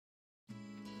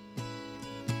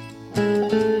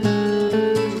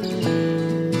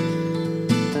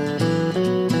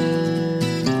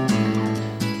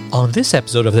On this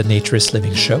episode of the Naturist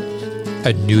Living Show,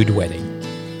 a nude wedding.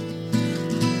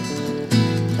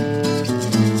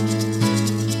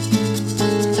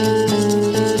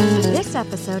 This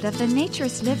episode of the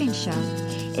Naturist Living Show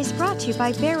is brought to you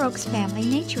by Bare Oaks Family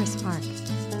Naturist Park.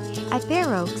 At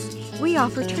Bare Oaks, we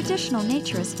offer traditional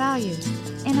naturist values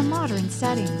in a modern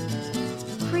setting.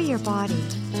 Free your body,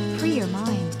 free your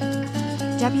mind.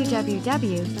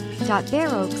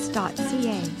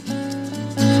 www.bareoaks.ca.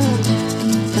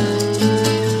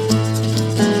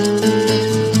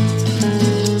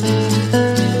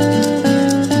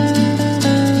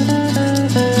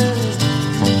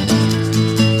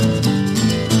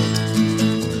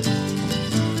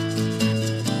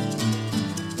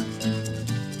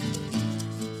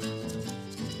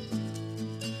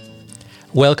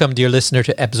 Welcome, dear listener,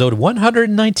 to episode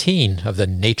 119 of the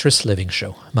Naturist Living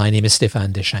Show. My name is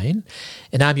Stéphane Deschaines,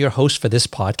 and I'm your host for this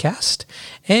podcast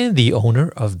and the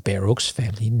owner of Bare Oaks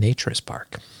Family Naturist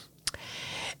Park.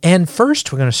 And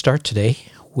first, we're going to start today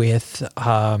with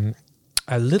a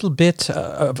little bit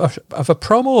of a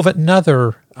promo of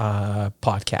another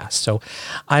podcast. So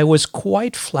I was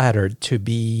quite flattered to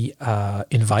be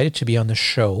invited to be on the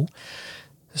show.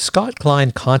 Scott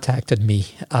Klein contacted me.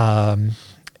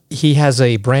 He has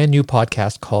a brand new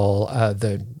podcast called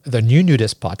the New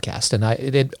Nudist Podcast, and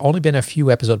it had only been a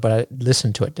few episodes, but I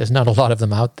listened to it. There's not a lot of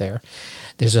them out there.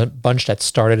 There's a bunch that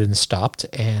started and stopped,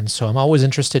 and so I'm always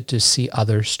interested to see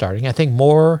others starting. I think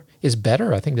more is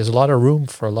better. I think there's a lot of room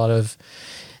for a lot of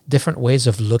different ways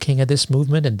of looking at this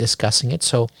movement and discussing it.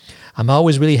 So I'm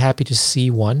always really happy to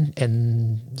see one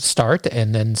and start,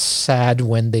 and then sad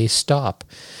when they stop.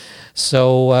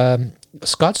 So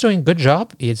Scott's doing a good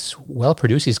job. It's well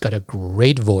produced. He's got a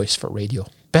great voice for radio.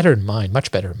 Better than mine,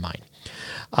 much better than mine.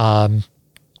 I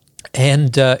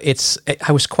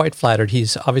was quite flattered.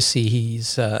 He's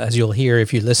as you'll hear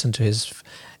if you listen to his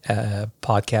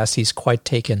podcast, he's quite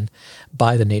taken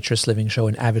by the Naturist Living Show,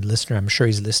 an avid listener. I'm sure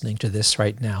he's listening to this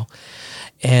right now.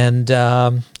 And,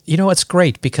 it's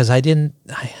great because I didn't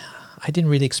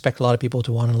really expect a lot of people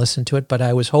to want to listen to it, but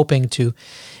I was hoping to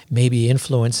maybe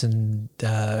influence and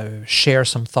share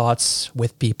some thoughts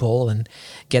with people and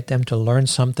get them to learn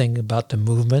something about the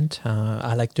movement.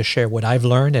 I like to share what I've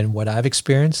learned and what I've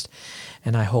experienced,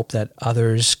 and I hope that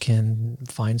others can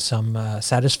find some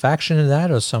satisfaction in that,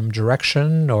 or some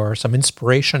direction or some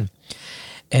inspiration.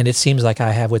 And it seems like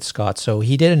I have with Scott. So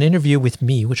he did an interview with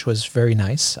me, which was very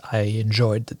nice. I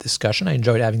enjoyed the discussion. I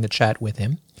enjoyed having the chat with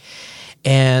him.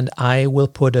 And I will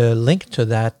put a link to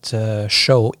that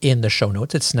show in the show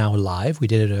notes. It's now live. We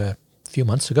did it a few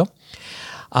months ago.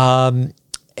 I'm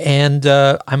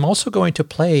also going to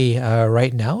play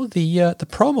right now the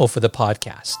promo for the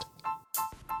podcast.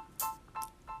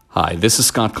 Hi, this is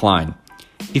Scott Klein.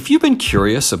 If you've been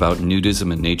curious about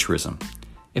nudism and naturism,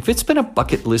 if it's been a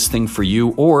bucket list thing for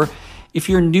you, or if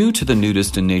you're new to the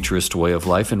nudist and naturist way of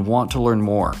life and want to learn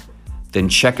more, then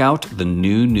check out the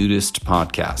New Nudist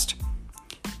Podcast.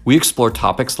 We explore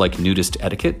topics like nudist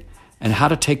etiquette and how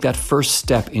to take that first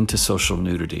step into social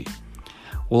nudity.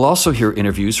 We'll also hear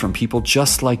interviews from people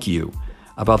just like you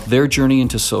about their journey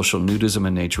into social nudism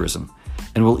and naturism,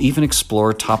 and we'll even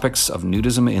explore topics of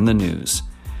nudism in the news.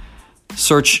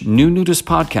 Search New Nudist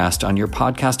Podcast on your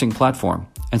podcasting platform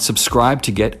and subscribe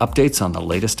to get updates on the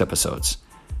latest episodes.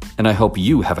 And I hope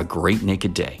you have a great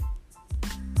naked day.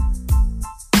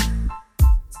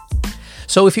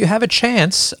 So if you have a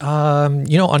chance, on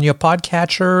your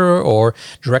podcatcher or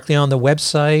directly on the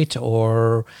website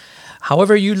or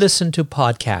however you listen to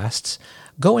podcasts,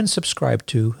 go and subscribe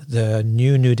to the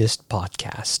New Nudist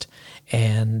Podcast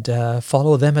and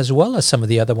follow them as well as some of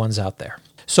the other ones out there.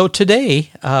 So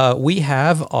today we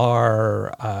have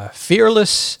our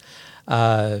fearless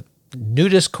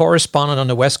nudist correspondent on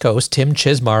the West Coast, Tim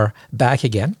Chismar, back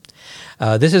again.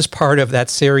 This is part of that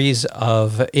series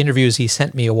of interviews he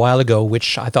sent me a while ago,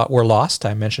 which I thought were lost.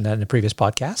 I mentioned that in a previous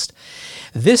podcast.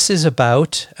 This is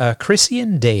about Chrissy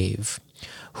and Dave,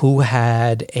 who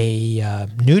had a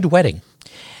nude wedding.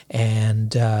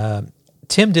 And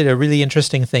Tim did a really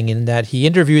interesting thing in that he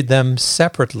interviewed them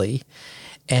separately,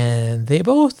 and they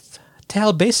both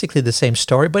tell basically the same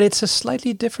story, but it's a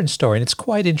slightly different story, and it's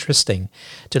quite interesting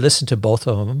to listen to both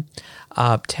of them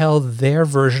tell their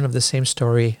version of the same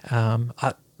story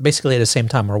basically at the same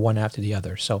time or one after the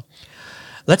other. So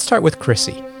let's start with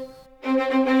Chrissy.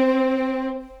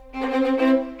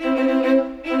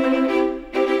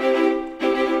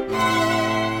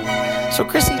 So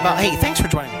Chrissy, hey, thanks for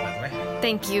joining me, by the way.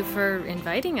 Thank you for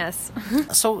inviting us.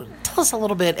 So tell us a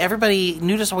little bit. Everybody,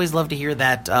 nudists always love to hear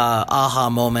that aha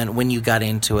moment when you got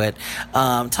into it.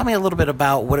 Tell me a little bit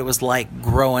about what it was like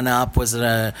growing up. Was it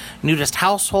a nudist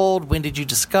household? When did you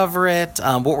discover it?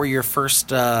 What were your first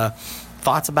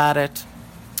thoughts about it?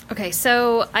 Okay,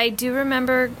 so I do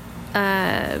remember,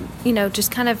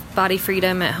 just kind of body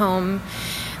freedom at home.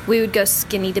 We would go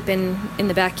skinny dipping in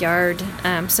the backyard.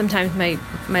 Sometimes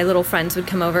my little friends would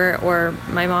come over, or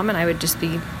my mom and I would just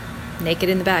be naked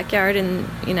in the backyard and,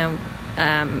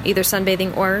 either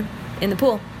sunbathing or in the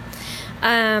pool.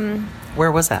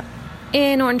 Where was that?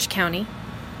 In Orange County.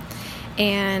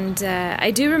 And I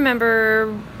do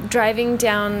remember driving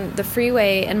down the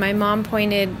freeway, and my mom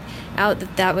pointed out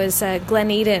that was Glen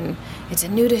Eden. It's a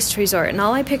nudist resort, and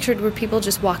all I pictured were people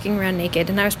just walking around naked,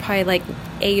 and I was probably like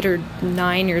 8 or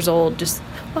 9 years old, just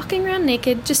walking around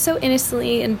naked, just so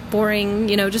innocently and boring,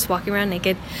 just walking around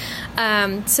naked.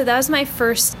 So that was my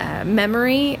first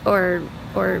memory or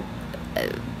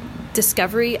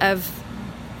discovery of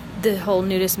the whole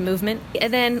nudist movement.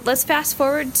 And then let's fast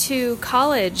forward to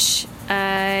college.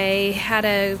 I had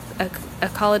a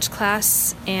college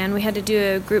class, and we had to do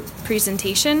a group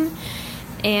presentation,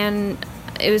 and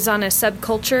it was on a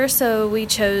subculture, so we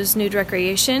chose nude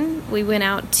recreation. We went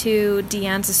out to De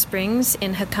Anza Springs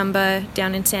in Jacumba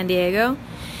down in San Diego,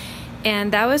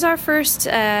 and that was our first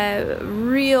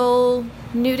real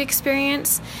nude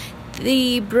experience.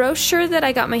 The brochure that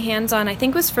I got my hands on, I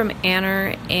think, was from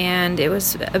Anner, and it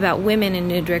was about women in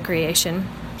nude recreation.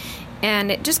 And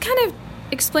it just kind of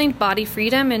explained body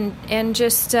freedom and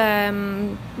just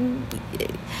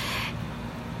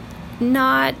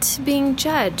not being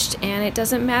judged, and it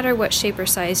doesn't matter what shape or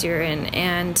size you're in.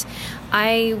 And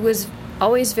I was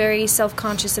always very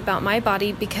self-conscious about my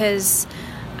body because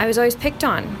I was always picked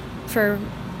on for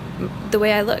the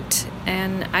way I looked,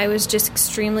 and I was just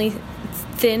extremely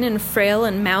thin and frail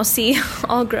and mousy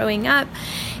all growing up,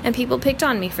 and people picked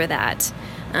on me for that.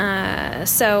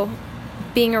 So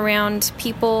being around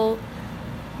people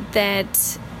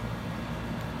that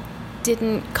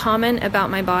didn't comment about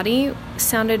my body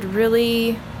sounded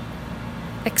really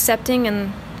accepting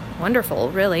and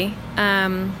wonderful, really.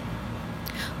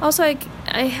 Also,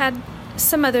 I had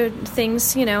some other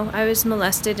things, I was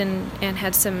molested and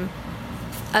had some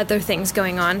other things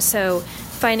going on, so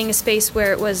finding a space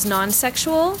where it was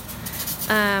non-sexual,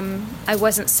 I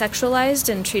wasn't sexualized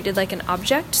and treated like an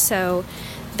object, so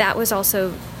that was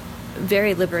also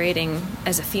very liberating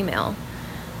as a female.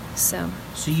 So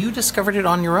you discovered it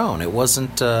on your own. It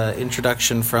wasn't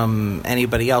introduction from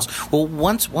anybody else. Well,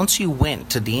 once you went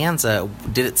to De Anza,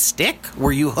 did it stick?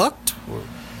 Were you hooked?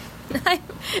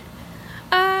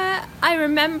 I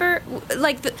remember,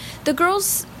 like, the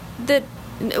girls that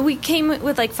we came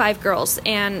with, like 5 girls,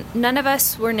 and none of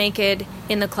us were naked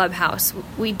in the clubhouse.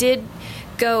 We did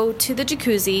go to the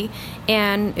jacuzzi,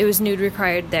 and it was nude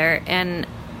required there, and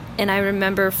I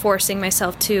remember forcing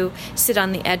myself to sit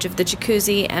on the edge of the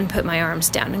jacuzzi and put my arms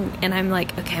down. And I'm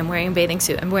like, okay, I'm wearing a bathing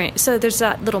suit. So there's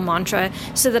that little mantra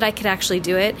so that I could actually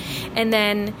do it. And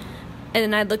then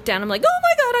I'd look down. I'm like, oh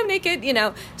my God, I'm naked,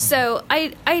 So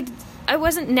I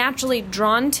wasn't naturally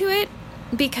drawn to it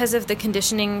because of the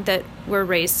conditioning that we're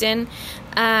raised in.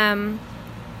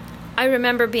 I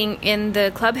remember being in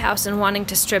the clubhouse and wanting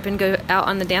to strip and go out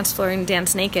on the dance floor and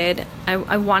dance naked.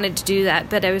 I wanted to do that,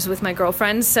 but I was with my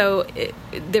girlfriends, so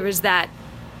there was that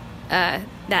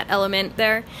element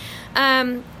there.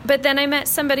 But then I met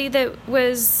somebody that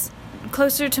was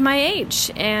closer to my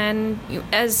age, and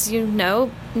as you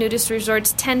know, nudist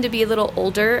resorts tend to be a little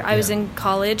older. I was in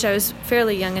college. I was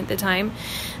fairly young at the time.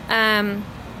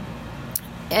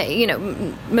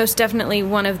 Most definitely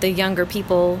one of the younger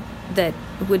people that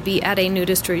would be at a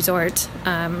nudist resort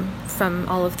from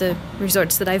all of the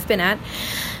resorts that I've been at.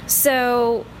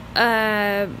 So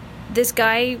this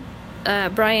guy,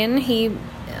 Brian, he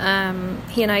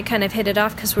and I kind of hit it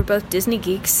off because we're both Disney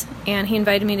geeks, and he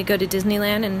invited me to go to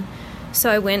Disneyland, and so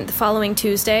I went the following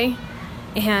Tuesday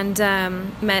and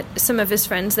met some of his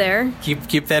friends there.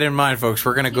 Keep that in mind, folks.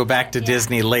 We're going to go back to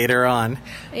Disney later on.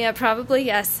 Yeah, probably,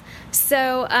 yes.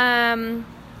 So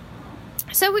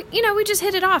we just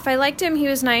hit it off. I liked him. He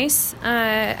was nice.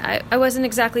 I wasn't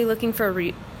exactly looking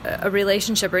for a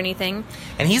relationship or anything.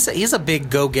 And he's a big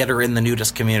go-getter in the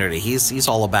nudist community. He's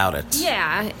all about it.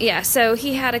 Yeah. So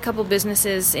he had a couple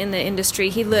businesses in the industry.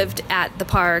 He lived at the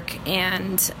park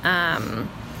and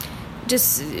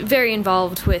just very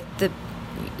involved with the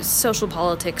social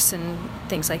politics and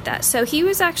things like that. So he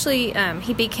was actually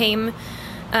he became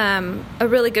a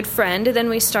really good friend, and then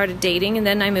we started dating, and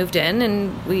then I moved in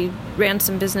and we ran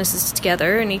some businesses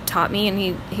together, and he taught me, and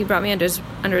he brought me under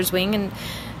his wing, and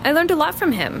I learned a lot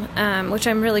from him, which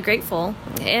I'm really grateful.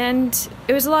 And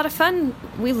it was a lot of fun.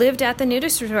 We lived at the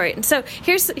nudist resort. And so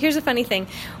here's a funny thing.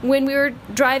 When we were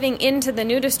driving into the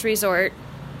nudist resort,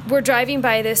 we're driving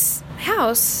by this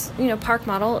house, park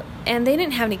model, and they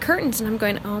didn't have any curtains. And I'm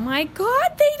going, oh my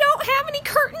God, they don't have any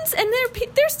curtains. And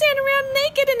they're standing around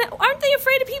naked, and aren't they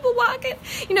afraid of people walking,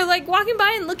 walking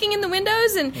by and looking in the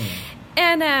windows?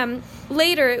 And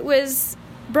later it was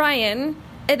Brian.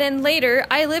 And then later,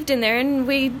 I lived in there, and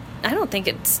I don't think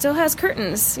it still has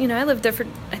curtains. I lived there for,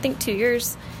 I think, 2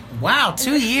 years. Wow,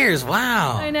 2 years.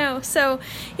 Wow. I know. So,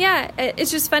 yeah,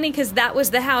 it's just funny because that was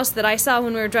the house that I saw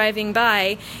when we were driving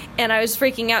by, and I was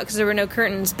freaking out because there were no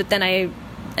curtains, but then I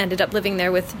ended up living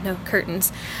there with no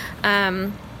curtains.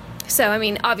 So, I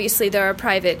mean, obviously there are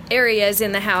private areas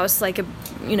in the house, like,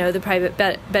 the private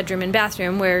bedroom and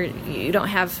bathroom where you don't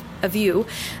have a view.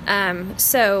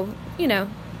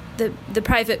 The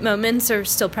private moments are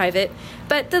still private,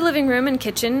 but the living room and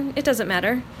kitchen, it doesn't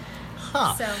matter.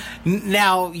 Huh. So.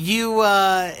 Now, you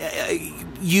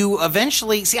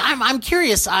eventually... See, I'm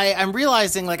curious. I'm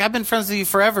realizing, I've been friends with you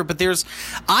forever, but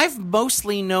I've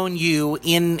mostly known you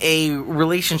in a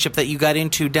relationship that you got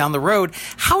into down the road.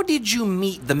 How did you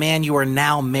meet the man you are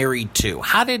now married to?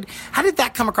 How did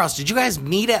that come across? Did you guys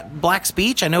meet at Black's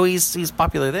Beach? I know he's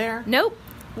popular there. Nope.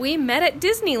 We met at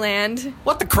Disneyland.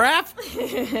 What the crap?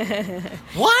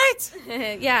 What?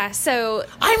 Yeah, so...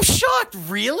 I'm shocked.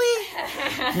 Really?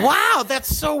 Wow,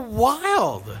 that's so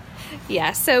wild.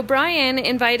 Yeah, so Brian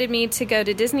invited me to go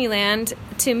to Disneyland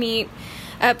to meet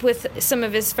up with some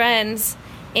of his friends.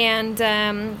 And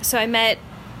so I met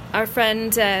our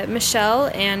friend Michelle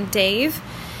and Dave.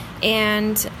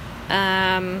 And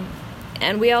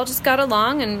we all just got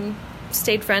along and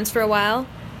stayed friends for a while.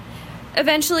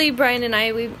 Eventually, Brian and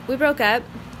I, we broke up,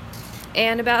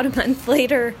 and about a month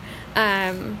later,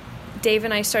 Dave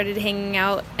and I started hanging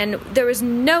out, and there was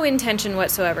no intention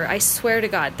whatsoever. I swear to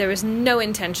God, there was no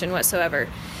intention whatsoever.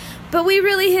 But we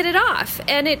really hit it off,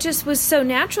 and it just was so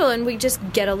natural, and we just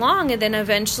get along, and then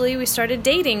eventually we started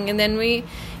dating, and then we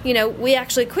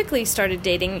actually quickly started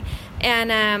dating, and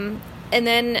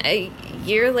then a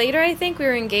year later, I think, we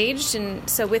were engaged, and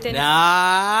so within...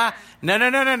 No.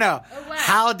 Oh, wow.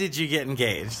 How did you get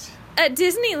engaged? At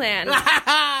Disneyland.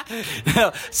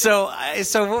 No. So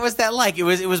what was that like? It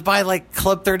was by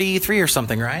Club 33 or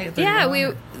something, right? Yeah,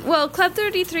 Club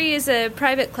 33 is a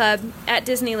private club at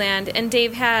Disneyland, and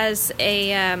Dave has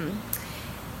a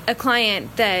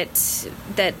client that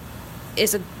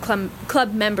is a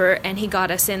club member, and he got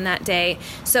us in that day.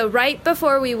 So right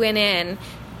before we went in,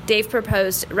 Dave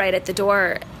proposed right at the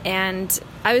door, and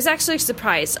I was actually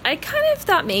surprised. I kind of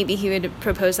thought maybe he would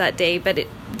propose that day, but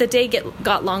the day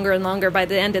got longer and longer. By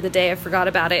the end of the day, I forgot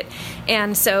about it.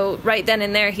 And so right then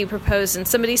and there, he proposed, and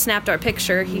somebody snapped our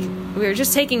picture. We were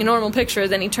just taking a normal picture,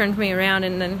 then he turned me around,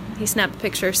 and then he snapped the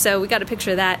picture. So we got a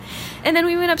picture of that. And then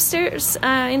we went upstairs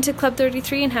into Club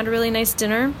 33 and had a really nice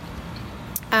dinner.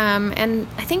 And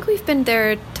I think we've been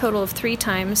there a total of 3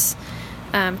 times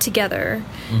together.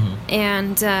 Mm-hmm.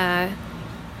 And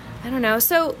I don't know.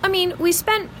 So, I mean, we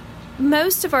spent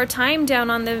most of our time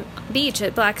down on the beach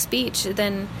at Black's Beach.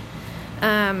 Then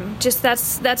just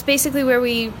that's basically where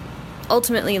we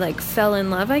ultimately fell in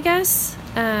love, I guess.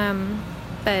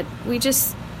 But we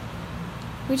just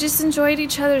enjoyed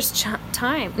each other's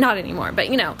time. Not anymore, but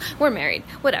we're married.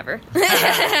 Whatever.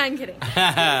 I'm kidding.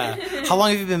 How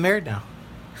long have you been married now?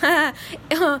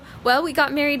 Well, we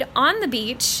got married on the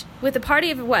beach with a party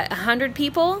of 100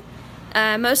 people.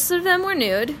 Most of them were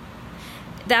nude.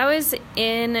 That was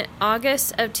in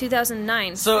August of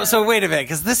 2009. So wait a minute,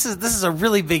 because this is a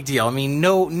really big deal. I mean,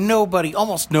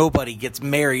 almost nobody gets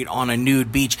married on a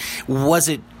nude beach.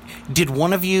 Did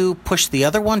one of you push the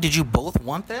other one? Did you both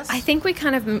want this? I think we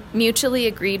kind of mutually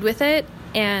agreed with it.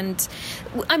 And,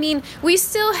 I mean, we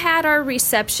still had our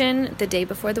reception the day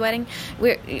before the wedding.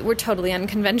 We're totally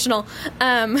unconventional.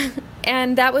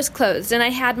 And that was closed. And I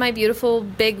had my beautiful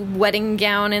big wedding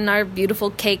gown and our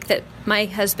beautiful cake that my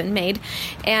husband made.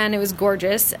 And it was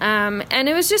gorgeous. And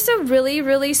it was just a really,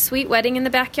 really sweet wedding in the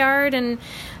backyard. And,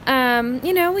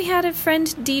 we had a friend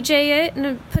DJ it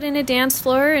and put in a dance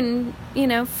floor. And,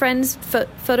 friends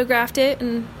photographed it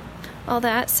and all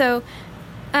that. So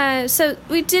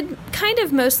we did kind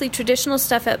of mostly traditional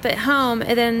stuff up at home,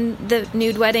 and then the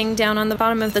nude wedding down on the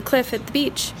bottom of the cliff at the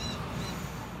beach.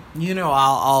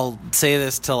 I'll say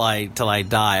this till I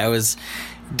die.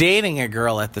 dating a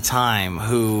girl at the time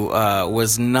who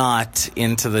was not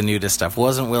into the nudist stuff,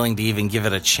 wasn't willing to even give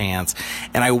it a chance.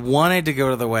 And I wanted to go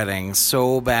to the wedding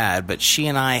so bad, but she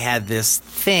and I had this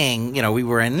thing, we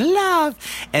were in love,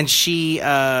 and she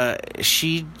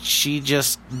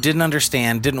just didn't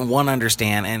understand, didn't want to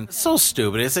understand, and it's so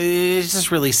stupid. It's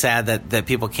just really sad that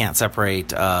people can't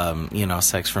separate,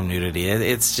 sex from nudity.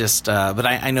 It's just, but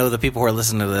I know the people who are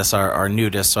listening to this are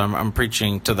nudists, so I'm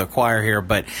preaching to the choir here,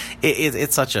 but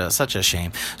it's such a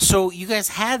shame. So you guys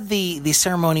had the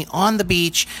ceremony on the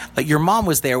beach. Your mom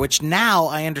was there, which now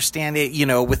I understand it.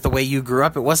 With the way you grew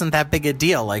up, it wasn't that big a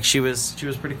deal. Like she was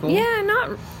pretty cool.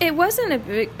 Yeah, it wasn't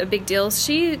a big deal.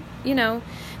 She,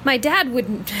 my dad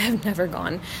wouldn't have never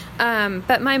gone,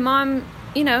 but my mom,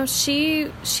 she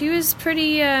was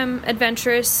pretty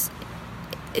adventurous.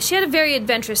 She had a very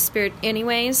adventurous spirit,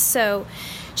 anyways. So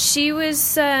she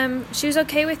was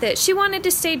okay with it. She wanted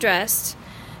to stay dressed.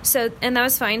 So, and that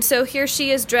was fine. So here she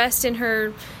is dressed in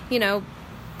her,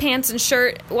 pants and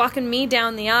shirt, walking me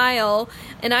down the aisle,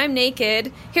 and I'm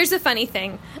naked. Here's the funny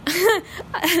thing.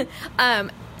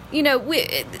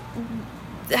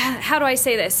 How do I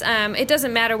say this? It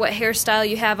doesn't matter what hairstyle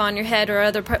you have on your head or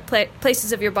other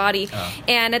places of your body. Oh.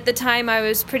 And at the time, I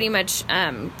was pretty much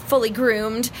fully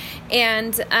groomed,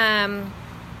 and I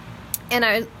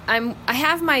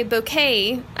have my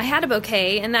bouquet. I had a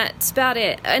bouquet, and that's about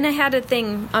it. And I had a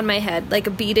thing on my head, like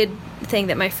a beaded thing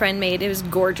that my friend made. It was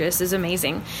gorgeous. It was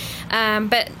amazing.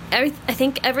 But I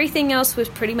think everything else was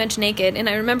pretty much naked. And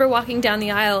I remember walking down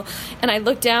the aisle, and I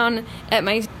looked down at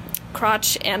my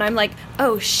crotch, and I'm like,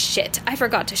 oh shit, I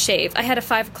forgot to shave. I had a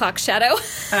 5 o'clock shadow.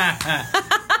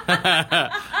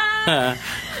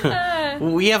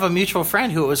 We have a mutual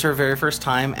friend who it was her very first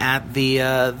time at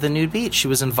the nude beach. She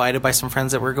was invited by some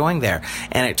friends that were going there,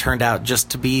 and it turned out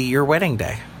just to be your wedding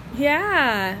day.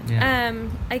 Yeah.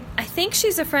 I think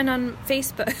she's a friend on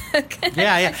Facebook.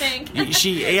 Yeah. I think.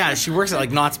 She works at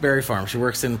like Knott's Berry Farm. She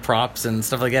works in props and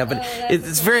stuff like that. But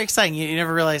it's very exciting. You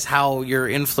never realize how you're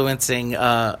influencing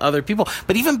other people.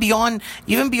 But even beyond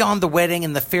the wedding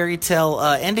and the fairy tale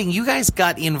ending, you guys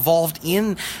got involved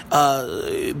in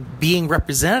being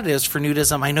representatives for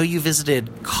nudism. I know you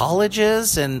visited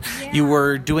colleges and you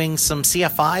were doing some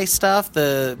CFI stuff,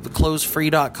 the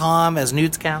clothesfree.com as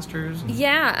nudescasters.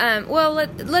 Yeah. Well,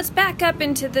 let's back up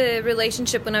into the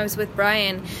relationship when I was with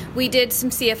Brian. We did some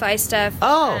CFI stuff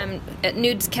at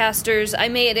Nudescasters. I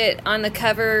made it on the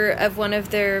cover of one of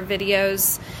their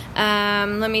videos.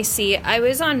 Let me see.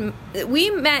 We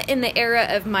met in the era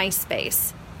of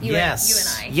MySpace. You and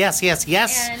I. Yes.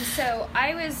 And so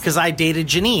I was... Because I dated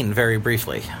Janine very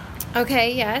briefly.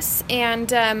 Okay, yes. And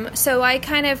so I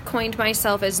kind of coined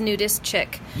myself as Nudist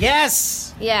Chick.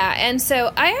 Yes! Yeah, and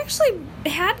so I actually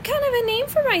had kind of a name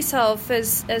for myself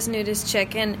as Nudist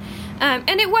Chick. And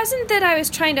it wasn't that I was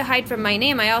trying to hide from my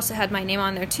name. I also had my name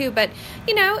on there too. But,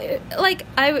 like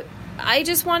I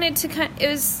just wanted to it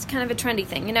was kind of a trendy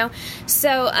thing,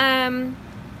 So,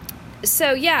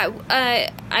 yeah,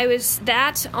 I was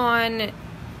that on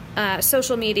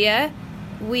social media.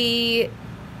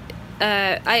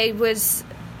 I was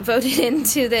voted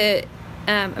into the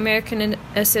American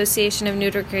Association of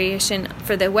Nude Recreation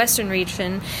for the Western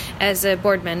region as a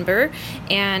board member,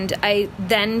 and I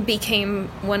then became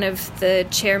one of the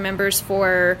chair members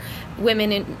for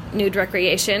Women in Nude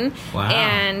Recreation. Wow.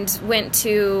 And went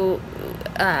to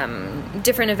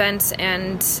different events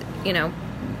and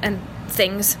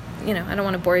things. I don't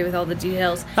want to bore you with all the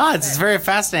details. No, it's very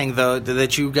fascinating though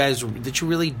that you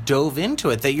really dove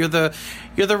into it. That you're the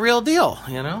real deal.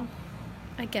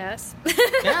 I guess.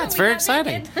 Yeah, it's very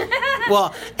exciting.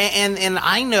 Well, and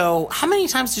I know, how many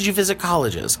times did you visit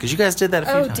colleges? Because you guys did that a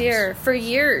few times. Oh dear, for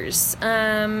years.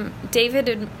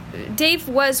 Dave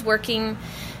was working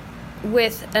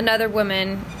with another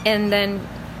woman, and then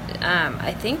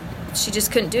I think she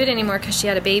just couldn't do it anymore because she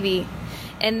had a baby.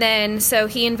 And then, so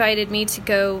he invited me to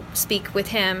go speak with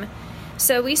him.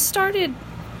 So we started,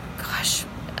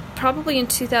 probably in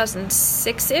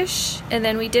 2006-ish. And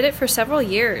then we did it for several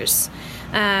years.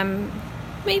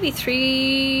 Maybe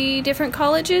 3 different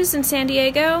colleges in San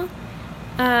Diego.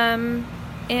 And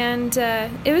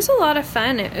it was a lot of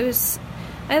fun.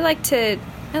 I like to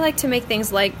make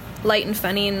things like light and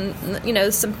funny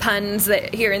and, some puns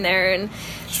that here and there and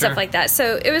stuff like that.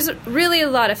 So it was really a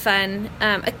lot of fun.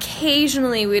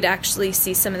 Occasionally we'd actually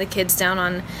see some of the kids down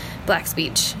on Black's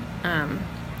Beach,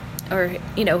 or,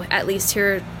 at least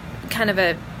hear kind of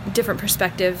a different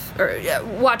perspective, or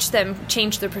watch them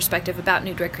change their perspective about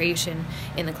nude recreation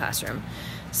in the classroom.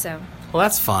 So... Well,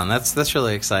 that's fun. That's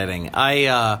really exciting.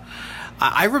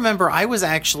 I remember I was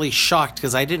actually shocked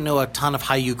because I didn't know a ton of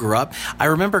how you grew up. I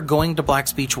remember going to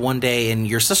Black's Beach one day and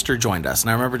your sister joined us.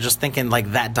 And I remember just thinking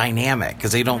like that dynamic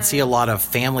because you don't see a lot of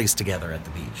families together at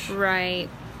the beach. Right.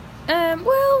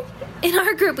 Well, in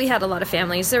our group we had a lot of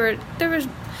families. There was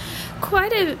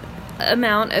quite a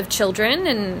amount of children,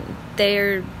 and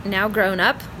they're now grown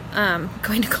up,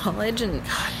 going to college, and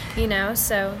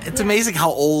so it's amazing how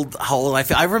old I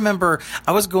feel. I remember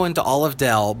I was going to Olive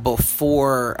Dell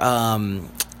before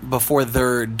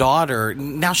their daughter.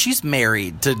 Now she's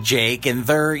married to Jake, and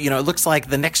they're it looks like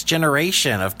the next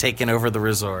generation of taking over the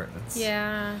resort.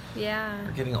 Yeah.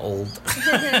 We're getting old.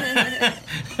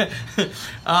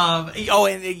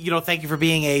 And thank you for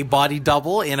being a body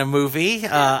double in a movie.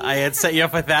 I had set you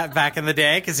up with that back in the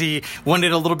day because he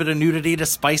wanted a little bit of nudity to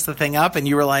spice the thing up, and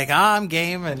you were like, I'm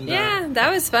game. And yeah,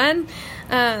 that was fun.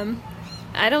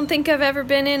 I don't think I've ever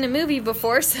been in a movie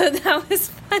before, so that was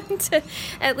fun to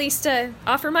at least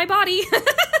offer my body.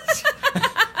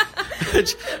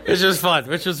 which was fun,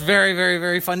 which was very, very,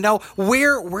 very fun. Now,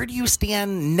 where do you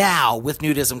stand now with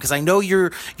nudism? Because I know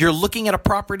you're looking at a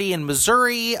property in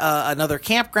Missouri, another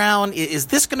campground. Is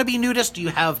this going to be nudist? Do you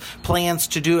have plans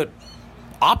to do it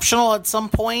optional at some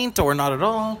point or not at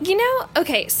all?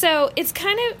 Okay, so it's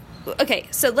kind of... Okay,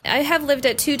 so I have lived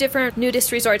at 2 different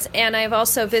nudist resorts, and I've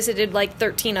also visited like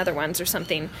 13 other ones or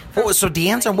something. So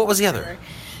Deanne's, and what was the other?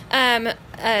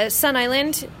 Sun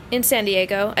Island in San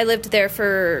Diego. I lived there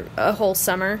for a whole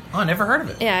summer. Oh, I never heard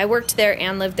of it. Yeah, I worked there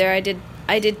and lived there. I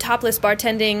did topless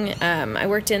bartending. I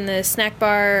worked in the snack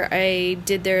bar. I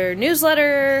did their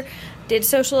newsletter, did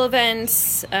social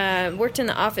events, worked in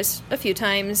the office a few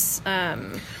times.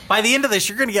 By the end of this,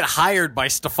 you're going to get hired by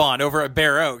Stefan over at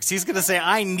Bear Oaks. He's going to say,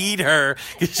 I need her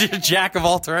because she's a jack of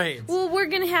all trades. Well, we're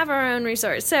going to have our own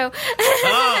resort. So,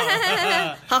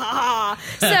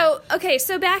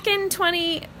 so back in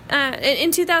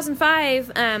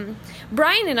 2005,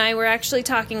 Brian and I were actually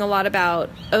talking a lot about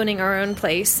owning our own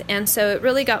place. And so it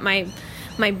really got my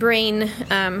brain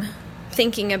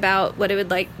thinking about what it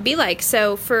would be like.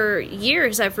 So for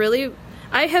years, I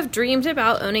have dreamed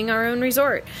about owning our own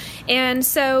resort. And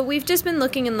so we've just been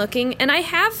looking, and I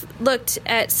have looked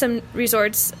at some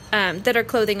resorts that are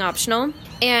clothing optional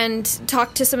and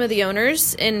talked to some of the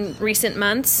owners in recent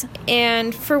months.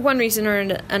 And for one reason or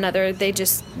another, they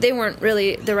weren't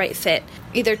really the right fit.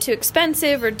 Either too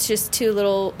expensive or just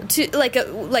too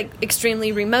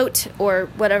extremely remote or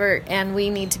whatever. And we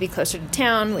need to be closer to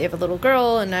town. We have a little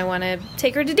girl, and I want to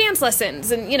take her to dance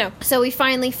lessons. And, so we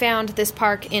finally found this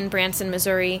park in Branson,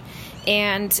 Missouri.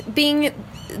 And being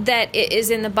that it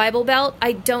is in the Bible Belt,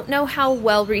 I don't know how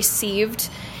well received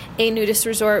a nudist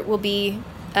resort will be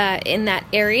in that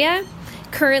area.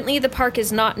 Currently, the park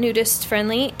is not nudist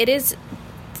friendly. It is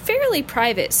fairly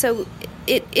private, so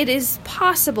it is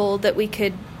possible that we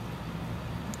could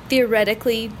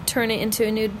theoretically turn it into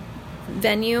a nude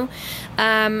venue.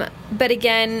 But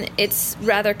again, it's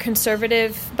rather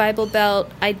conservative Bible Belt.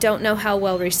 I don't know how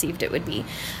well received it would be.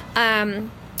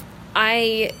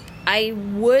 I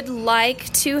would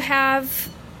like to have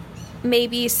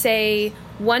maybe, say,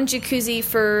 one jacuzzi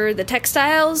for the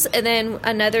textiles and then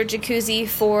another jacuzzi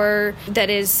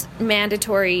that is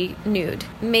mandatory nude.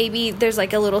 Maybe there's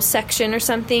like a little section or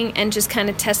something, and just kind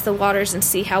of test the waters and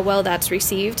see how well that's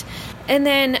received. And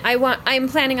then I'm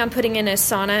planning on putting in a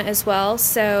sauna as well.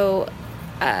 So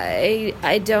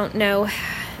I don't know.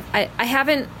 I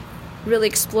haven't really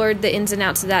explored the ins and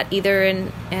outs of that either,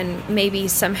 and maybe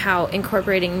somehow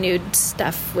incorporating nude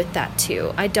stuff with that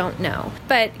too. I don't know.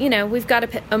 But, we've got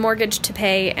a mortgage to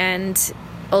pay, and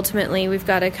ultimately we've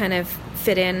got to kind of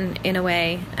fit in a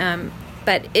way.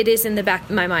 But it is in the back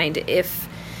of my mind,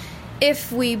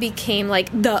 if we became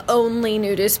like the only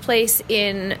nudist place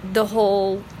in the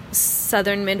whole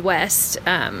southern Midwest,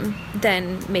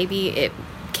 then maybe it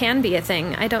can be a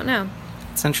thing. I don't know.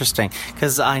 It's interesting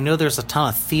because I know there's a ton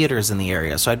of theaters in the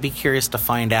area, so I'd be curious to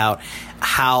find out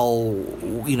how,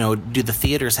 do the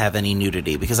theaters have any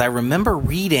nudity? Because I remember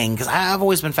reading, because I've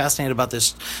always been fascinated about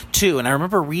this too, and I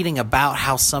remember reading about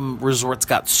how some resorts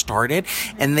got started,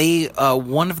 and they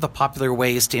one of the popular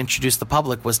ways to introduce the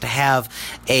public was to have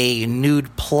a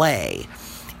nude play.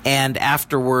 And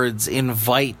afterwards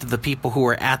invite the people who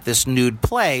were at this nude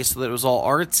play, so that it was all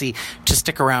artsy, to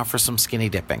stick around for some skinny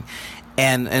dipping.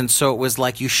 And so it was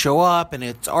like you show up and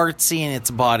it's artsy and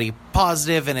it's body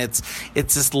positive and it's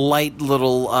this light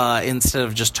little instead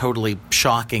of just totally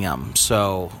shocking them.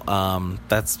 So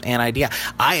that's an idea.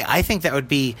 I think that would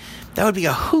be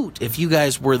a hoot if you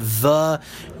guys were the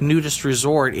nudist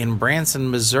resort in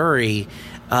Branson, Missouri.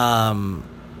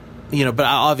 but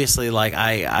obviously, like,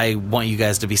 I want you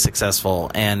guys to be successful,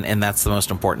 and that's the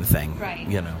most important thing, right?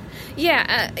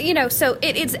 Yeah, so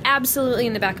it's absolutely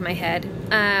in the back of my head.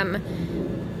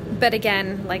 But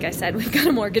again, like I said, we've got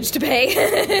a mortgage to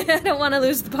pay. I don't want to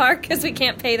lose the park because we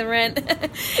can't pay the rent,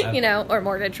 or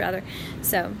mortgage rather.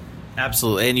 So.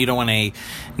 Absolutely, and you don't want a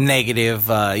negative.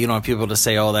 You don't want people to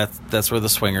say, "Oh, that's where the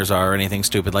swingers are," or anything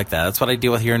stupid like that. That's what I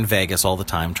deal with here in Vegas all the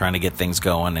time, trying to get things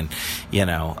going, and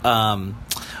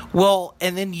Well,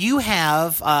 and then you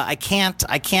have. I can't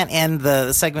end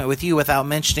the segment with you without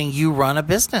mentioning you run a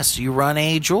business. You run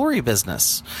a jewelry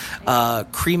business,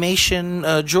 cremation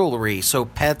jewelry. So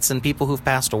pets and people who've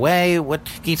passed away. What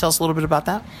can you tell us a little bit about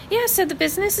that? Yeah, so the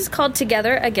business is called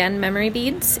Together Again Memory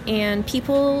Beads, and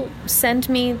people send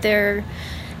me their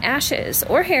ashes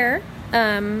or hair.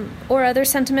 Or other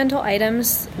sentimental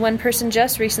items. One person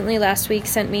just recently last week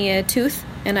sent me a tooth,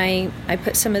 and I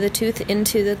put some of the tooth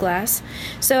into the glass.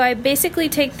 So I basically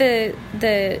take the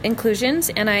inclusions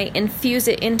and I infuse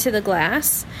it into the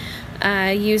glass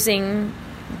using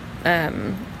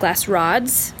glass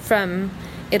rods from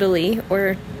Italy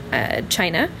or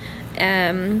China.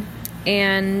 And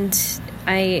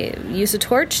I use a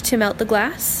torch to melt the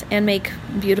glass and make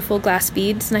beautiful glass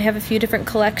beads. And I have a few different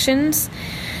collections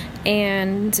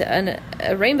and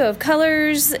a rainbow of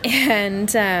colors and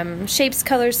shapes,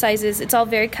 colors, sizes. It's all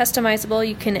very customizable.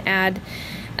 You can add,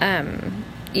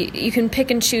 you can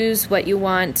pick and choose what you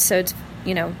want, so it's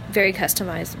very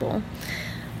customizable.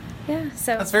 Yeah,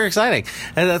 so that's very exciting.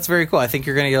 And that's very cool. I think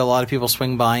you're going to get a lot of people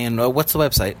swing by. And what's the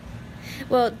website?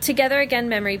 Well,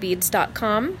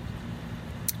 togetheragainmemorybeads.com.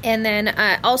 And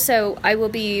then also, I will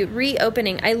be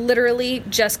reopening. I literally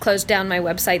just closed down my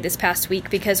website this past week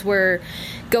because we're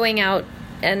going out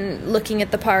and looking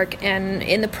at the park and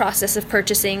in the process of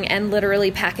purchasing and literally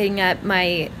packing up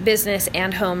my business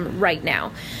and home right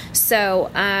now. So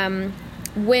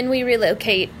when we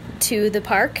relocate to the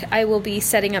park, I will be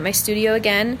setting up my studio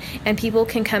again, and people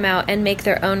can come out and make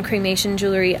their own cremation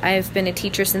jewelry. I've been a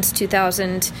teacher since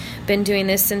 2000, been doing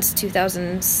this since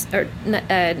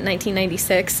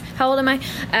 1996. How old am I?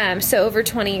 So over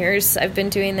 20 years I've been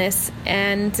doing this,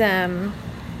 and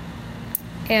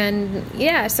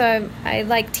yeah, so I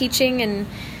like teaching. And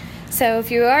so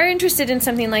if you are interested in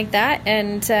something like that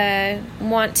and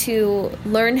want to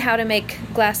learn how to make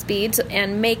glass beads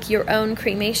and make your own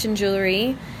cremation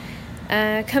jewelry,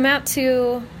 come out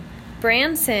to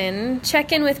Branson.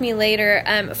 Check in with me later.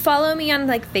 Follow me on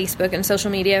Facebook and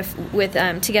social media with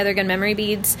Together Again Memory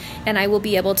Beads, and I will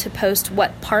be able to post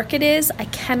what park it is. I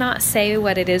cannot say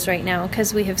what it is right now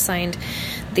because we have signed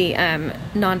the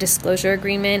non-disclosure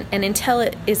agreement, and until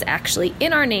it is actually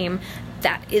in our name,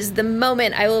 that is the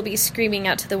moment I will be screaming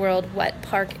out to the world what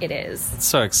park it is. It's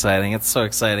so exciting. It's so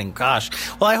exciting. Gosh.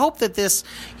 Well, I hope that this,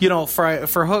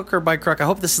 for hook or by crook, I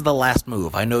hope this is the last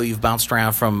move. I know you've bounced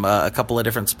around from a couple of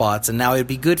different spots, and now it'd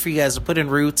be good for you guys to put in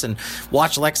roots and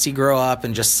watch Lexi grow up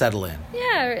and just settle in.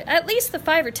 Yeah, at least the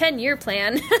 5 or 10 year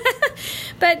plan.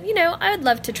 But, I would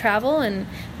love to travel, and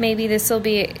maybe this will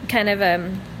be kind of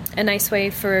a nice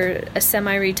way for a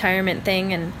semi-retirement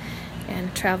thing and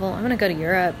travel. I'm going to go to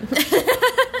Europe.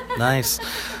 Nice.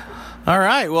 All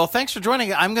right. Well, thanks for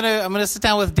joining. I'm gonna sit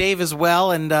down with Dave as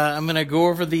well, and I'm gonna go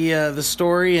over the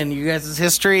story and you guys'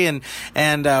 history, and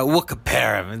we'll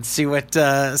compare them and see what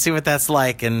that's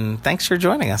like. And thanks for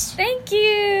joining us. Thank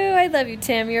you. I love you,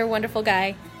 Tim. You're a wonderful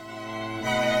guy.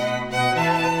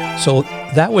 So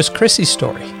that was Chrissy's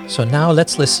story. So now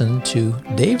let's listen to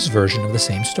Dave's version of the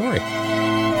same story.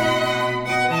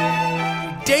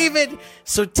 David,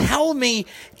 so tell me,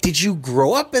 did you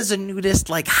grow up as a nudist?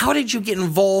 Like, how did you get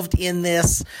involved in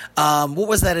this? What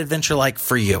was that adventure like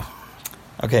for you?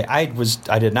 Okay, I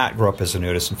did not grow up as a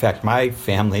nudist. In fact, my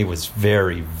family was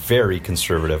very, very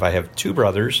conservative. I have 2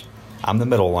 brothers. I'm the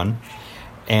middle one.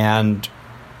 And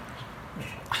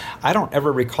I don't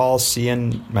ever recall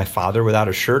seeing my father without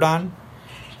a shirt on.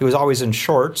 He was always in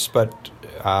shorts, but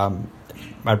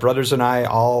my brothers and I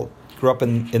all grew up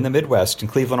in the Midwest, in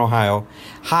Cleveland, Ohio.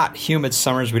 Hot, humid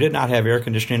summers. We did not have air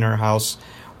conditioning in our house.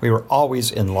 We were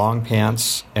always in long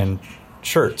pants and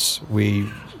shirts. We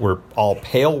were all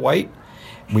pale white.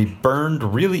 We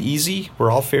burned really easy. We're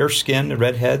all fair-skinned,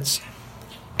 redheads.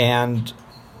 And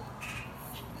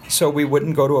so we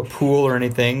wouldn't go to a pool or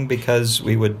anything because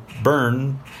we would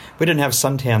burn. We didn't have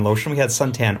suntan lotion. We had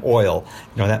suntan oil.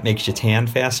 That makes you tan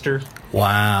faster.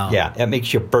 Wow. Yeah, that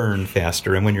makes you burn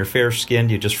faster. And when you're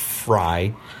fair-skinned, you just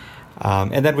fry.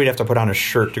 And then we'd have to put on a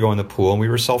shirt to go in the pool, and we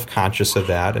were self-conscious of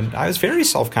that. And I was very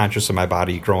self-conscious of my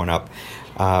body growing up.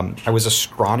 I was a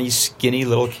scrawny, skinny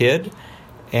little kid,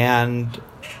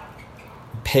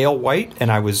 pale white,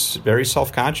 and I was very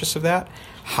self-conscious of that.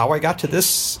 How I got to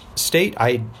this state,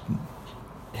 I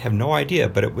have no idea,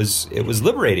 but it was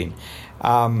liberating.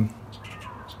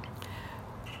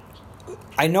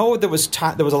 I know there was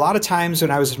a lot of times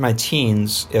when I was in my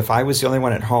teens, if I was the only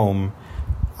one at home,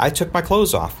 I took my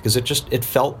clothes off because it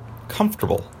felt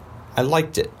comfortable. I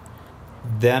liked it.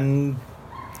 Then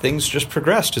things just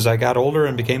progressed as I got older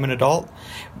and became an adult.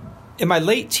 In my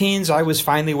late teens, I was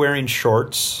finally wearing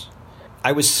shorts.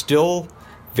 I was still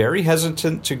very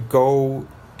hesitant to go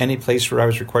any place where I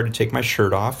was required to take my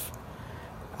shirt off.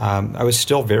 I was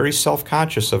still very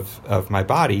self-conscious of my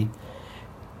body,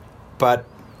 but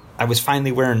I was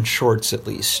finally wearing shorts at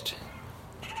least.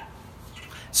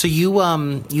 So you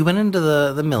went into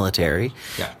the military,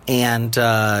 Yeah. And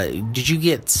did you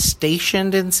get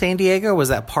stationed in San Diego? Was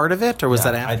that part of it, or was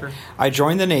that after? I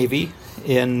joined the Navy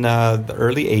in the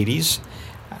early 80s,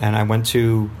 and I went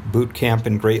to boot camp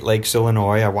in Great Lakes,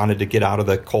 Illinois. I wanted to get out of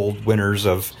the cold winters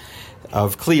of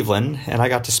Cleveland, and I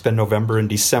got to spend November and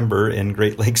December in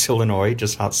Great Lakes, Illinois,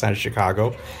 just outside of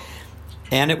Chicago,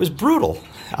 and it was brutal.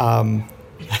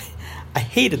 I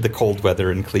hated the cold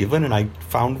weather in Cleveland, and I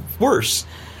found worse.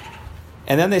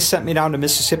 And then they sent me down to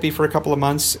Mississippi for a couple of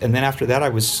months, and then after that I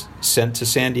was sent to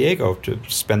San Diego to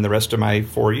spend the rest of my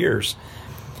 4 years.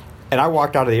 And I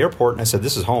walked out of the airport and I said,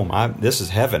 this is home. This is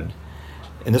heaven.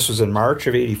 And this was in March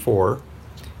of 84.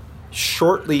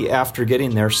 Shortly after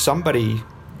getting there, somebody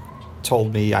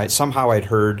told me, somehow I'd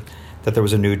heard that there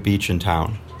was a nude beach in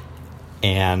town.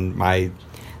 And my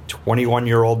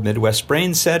 21-year-old Midwest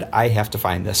brain said, I have to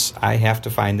find this. I have to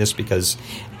find this because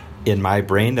in my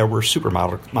brain there were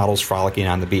supermodels frolicking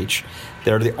on the beach.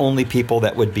 They're the only people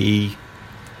that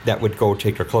would go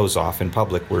take their clothes off in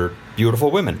public were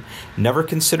beautiful women. Never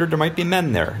considered there might be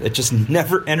men there. It just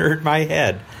never entered my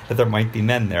head that there might be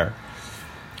men there.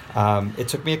 It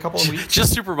took me a couple of weeks.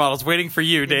 Just supermodels waiting for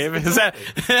you, Dave. Is that?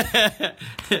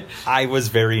 I was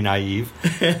very naive.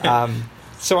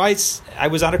 So I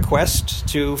was on a quest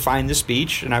to find this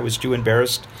beach, and I was too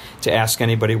embarrassed to ask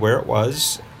anybody where it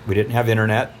was. We didn't have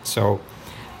internet, so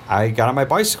I got on my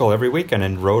bicycle every weekend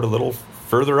and rode a little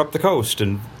further up the coast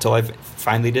until I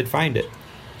finally did find it.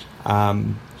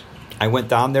 I went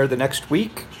down there the next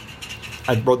week.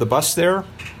 I rode the bus there,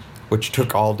 which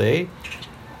took all day,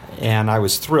 and I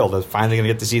was thrilled. I was finally going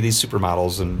to get to see these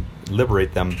supermodels and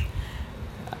liberate them.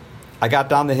 I got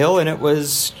down the hill, and it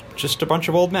was just a bunch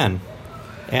of old men.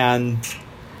 And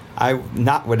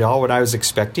not what I was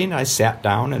expecting. I sat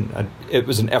down, and it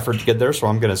was an effort to get there, so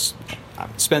I'm going to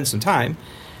spend some time.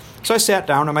 So I sat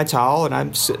down on my towel, and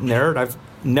I'm sitting there, and I've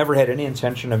never had any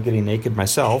intention of getting naked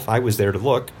myself. I was there to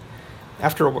look.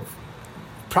 After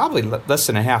probably less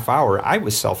than a half hour, I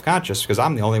was self-conscious because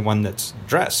I'm the only one that's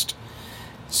dressed.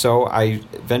 So I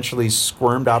eventually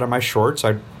squirmed out of my shorts.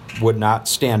 I would not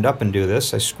stand up and do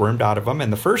this. I squirmed out of them,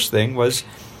 and the first thing was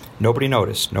nobody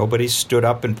noticed. Nobody stood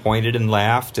up and pointed and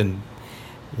laughed, and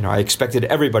I expected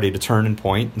everybody to turn and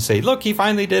point and say, "Look, he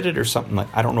finally did it," or something like.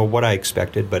 I don't know what I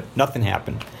expected, but nothing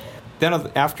happened.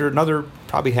 Then after another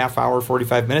probably half hour,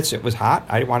 45 minutes, it was hot.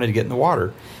 I wanted to get in the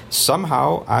water.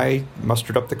 Somehow I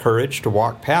mustered up the courage to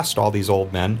walk past all these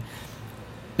old men.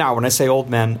 Now, when I say old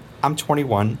men, I'm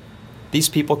 21. These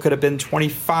people could have been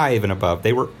 25 and above.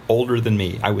 They were older than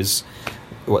me. I was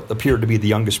what appeared to be the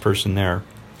youngest person there.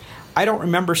 I don't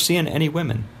remember seeing any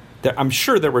women. I'm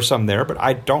sure there were some there, but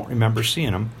I don't remember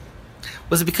seeing them.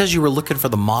 Was it because you were looking for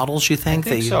the models, you think?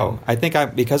 I think so. I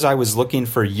think because I was looking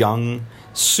for young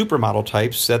supermodel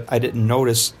types that I didn't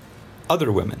notice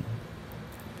other women,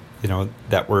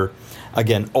 that were,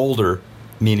 again, older,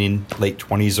 meaning late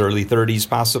 20s, early 30s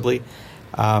possibly.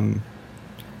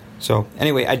 So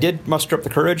anyway, I did muster up the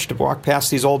courage to walk past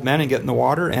these old men and get in the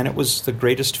water, and it was the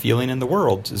greatest feeling in the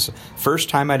world. It's the first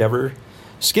time I'd ever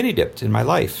skinny dipped in my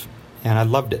life, and I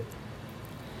loved it.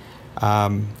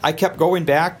 I kept going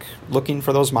back looking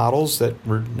for those models that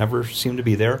never seemed to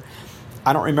be there.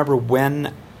 I don't remember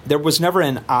when. There was never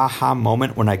an aha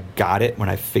moment when I got it, when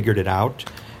I figured it out.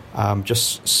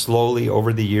 Just slowly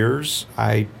over the years,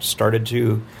 I started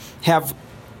to have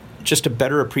just a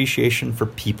better appreciation for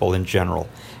people in general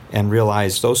and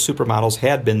realized those supermodels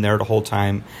had been there the whole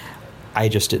time. I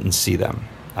just didn't see them.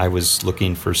 I was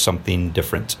looking for something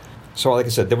different. So like I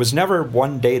said, there was never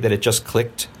one day that it just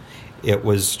clicked. It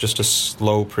was just a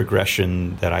slow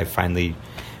progression that I finally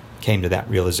came to that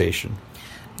realization.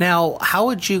 Now, how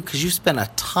would you, because you spent a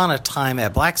ton of time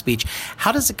at Black's Beach,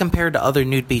 how does it compare to other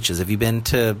nude beaches? Have you been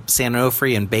to San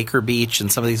Onofre and Baker Beach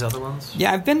and some of these other ones?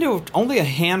 Yeah, I've been to only a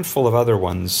handful of other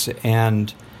ones,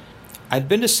 and I'd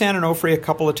been to San Onofre a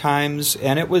couple of times,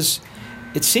 and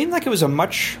it seemed like it was a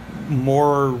much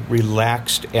more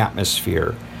relaxed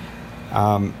atmosphere.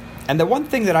 And the one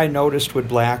thing that I noticed with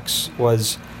blacks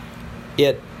was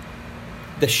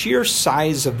the sheer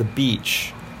size of the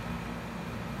beach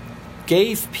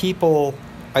gave people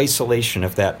isolation,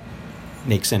 if that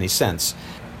makes any sense.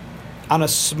 On a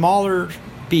smaller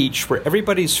beach where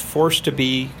everybody's forced to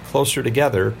be closer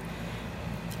together,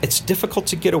 it's difficult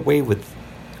to get away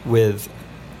with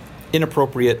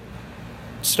inappropriate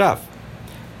stuff.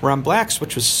 Where on blacks,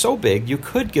 which was so big, you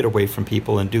could get away from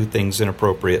people and do things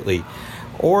inappropriately.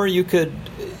 Or you could,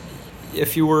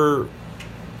 if you were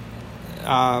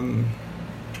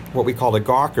what we call a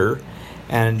gawker,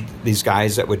 and these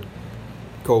guys that would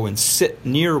go and sit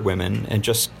near women and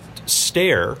just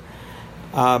stare,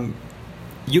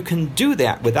 you can do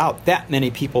that without that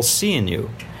many people seeing you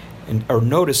or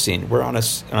noticing. We're on a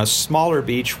smaller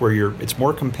beach where it's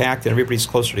more compact and everybody's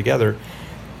closer together.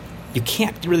 You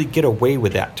can't really get away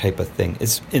with that type of thing.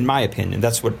 It's, in my opinion,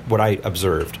 that's what I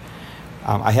observed.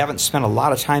 I haven't spent a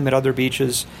lot of time at other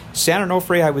beaches. San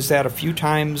Onofre I was at a few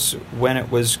times when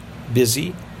it was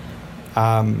busy.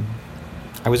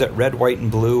 I was at Red, White,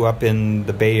 and Blue up in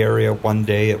the Bay Area one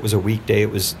day. It was a weekday.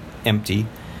 It was empty.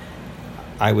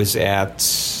 I was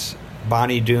at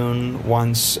Bonnie Doon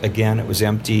once. Again, it was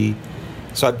empty.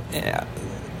 So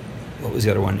what was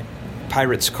the other one?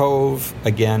 Pirates Cove.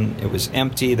 Again, it was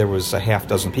empty. There was a half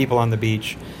dozen people on the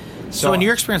beach. So in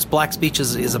your experience, Black's Beach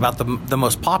is about the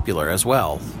most popular as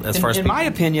well, as far as in my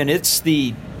opinion, it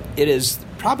is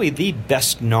probably the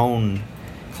best known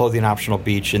clothing optional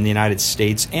beach in the United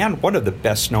States and one of the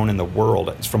best known in the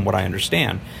world, from what I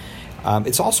understand.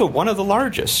 It's also one of the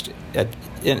largest.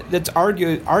 It's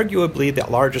arguably the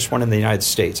largest one in the United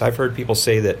States. I've heard people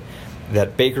say that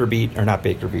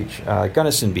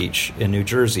Gunnison Beach in New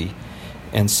Jersey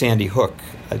and Sandy Hook,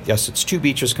 I guess it's two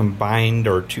beaches combined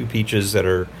or two beaches that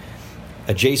are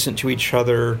adjacent to each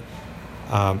other.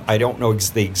 I don't know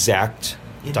the exact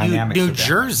dynamics New of that.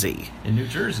 Jersey. In New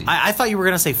Jersey. I thought you were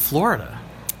going to say Florida.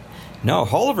 No,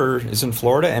 Hulliver is in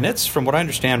Florida, and it's, from what I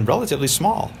understand, relatively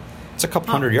small. It's a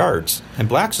couple hundred yards, and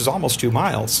Black's is almost 2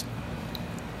 miles.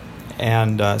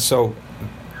 And so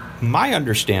my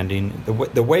understanding,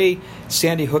 the way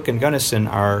Sandy Hook and Gunnison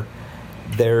are,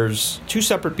 there's two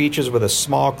separate beaches with a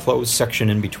small closed section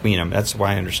in between them. That's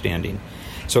my understanding.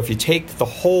 So if you take the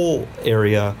whole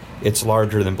area, it's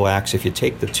larger than Black's. If you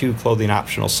take the two clothing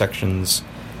optional sections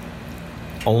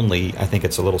only, I think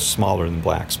it's a little smaller than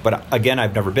Black's. But again,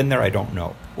 I've never been there. I don't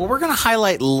know. Well, we're going to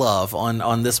highlight love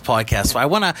on this podcast. So I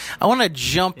want to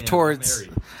jump towards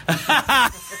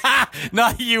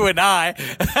not you and I.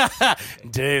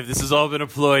 Dave, this has all been a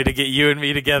ploy to get you and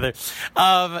me together.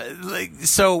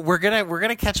 So we're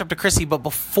gonna catch up to Chrissy, but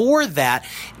before that,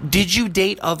 did you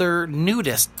date other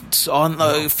nudists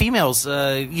on females?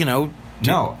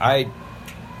 No, I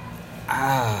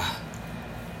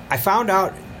found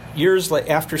out years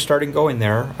after starting going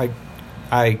there.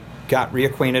 I got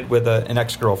reacquainted with an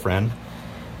ex-girlfriend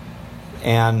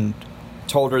and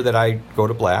told her that I'd go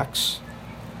to Black's.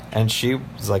 And she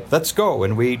was like, let's go.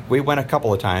 And we went a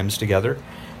couple of times together.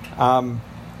 And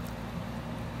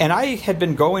I had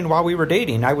been going while we were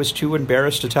dating. I was too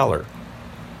embarrassed to tell her.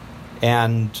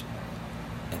 And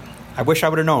I wish I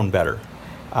would have known better.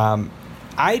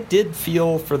 I did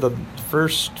feel for the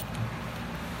first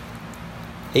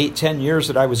 8-10 years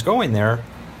that I was going there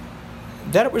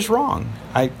that it was wrong.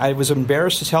 I was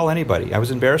embarrassed to tell anybody. I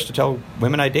was embarrassed to tell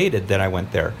women I dated that I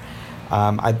went there.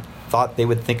 I thought they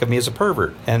would think of me as a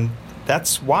pervert, and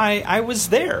that's why I was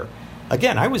there.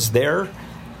 Again, I was there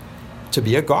to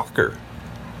be a gawker.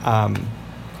 And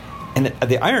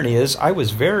the irony is, I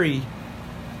was very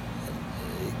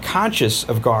conscious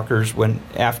of gawkers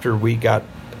after we got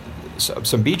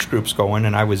some beach groups going,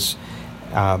 and I was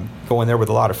going there with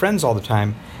a lot of friends all the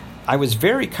time. I was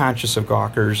very conscious of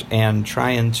gawkers and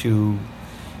trying to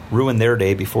ruin their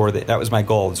day that was my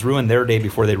goal, is ruin their day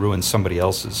before they ruin somebody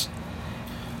else's.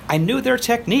 I knew their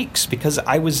techniques because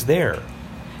I was there.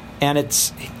 And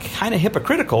it's kind of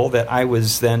hypocritical that I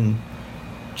was then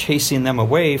chasing them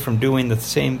away from doing the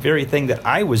same very thing that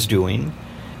I was doing.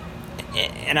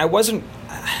 And I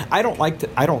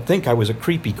don't think I was a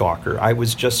creepy gawker. I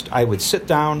would sit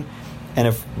down, and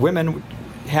if women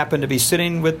happened to be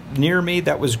sitting near me,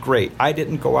 that was great. I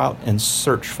didn't go out and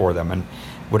search for them. And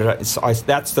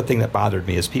that's the thing that bothered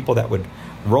me, is people that would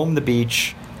roam the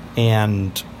beach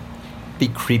and be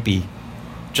creepy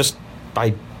just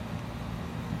by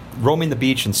roaming the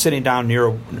beach and sitting down near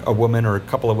a woman or a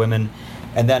couple of women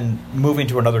and then moving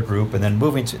to another group and then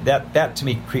moving to that to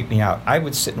me creeped me out. I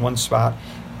would sit in one spot.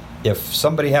 If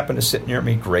somebody happened to sit near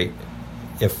me, great.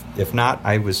 if not,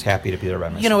 I was happy to be there by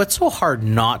myself. You know, it's so hard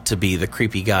not to be the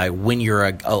creepy guy when you're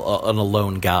an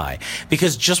alone guy,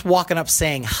 because just walking up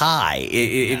saying hi,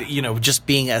 you know, just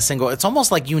being a single, it's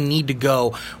almost like you need to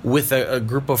go with a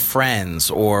group of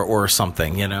friends or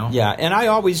something, you know? Yeah, and I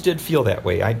always did feel that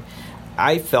way.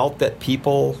 I felt that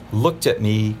people looked at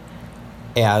me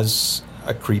as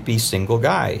a creepy single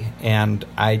guy, and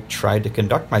I tried to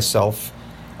conduct myself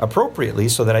appropriately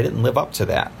so that I didn't live up to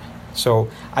that. So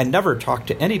I never talked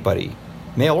to anybody,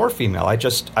 male or female. I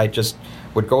just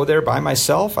would go there by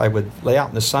myself. I would lay out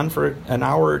in the sun for an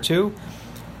hour or two,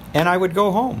 and I would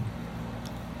go home.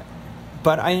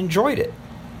 But I enjoyed it.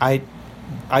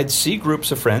 I'd see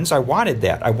groups of friends. I wanted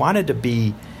that. I wanted to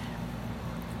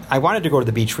go to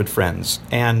the beach with friends,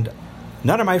 and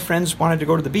none of my friends wanted to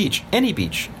go to the beach, any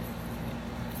beach.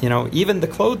 You know, even the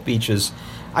clothed beaches,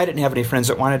 I didn't have any friends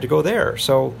that wanted to go there.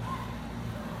 So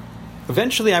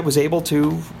eventually I was able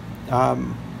to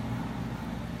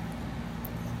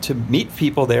meet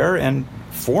people there and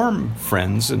form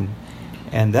friends, and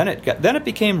then it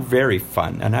became very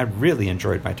fun, and I really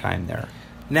enjoyed my time there.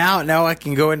 Now I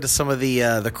can go into some of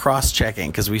the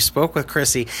cross-checking, because we spoke with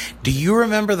Chrissy. Do you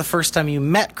remember the first time you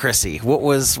met Chrissy? What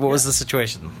was the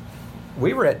situation?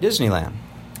 We were at Disneyland.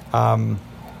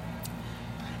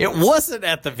 It wasn't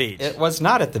at the beach. It was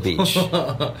not at the beach.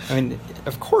 I mean,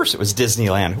 of course it was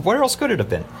Disneyland. Where else could it have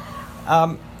been?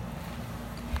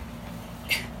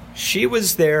 She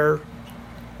was there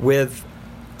with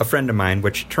a friend of mine,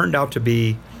 which turned out to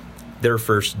be their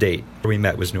first date. Where we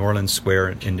met was New Orleans Square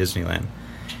in Disneyland.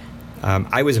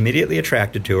 I was immediately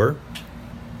attracted to her.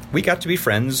 We got to be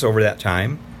friends over that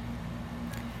time.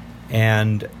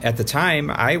 And at the time,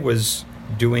 I was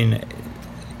doing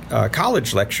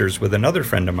college lectures with another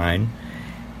friend of mine,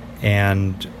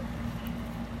 and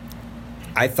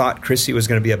I thought Chrissy was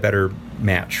going to be a better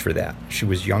match for that. She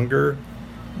was younger,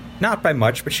 not by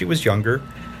much, but she was younger.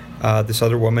 This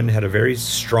other woman had a very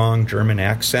strong German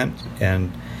accent,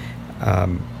 and I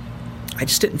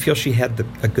just didn't feel she had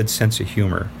a good sense of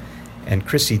humor, and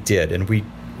Chrissy did, and we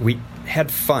had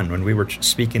fun when we were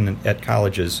speaking at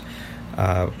colleges.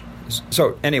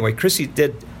 So anyway, Chrissy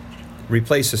did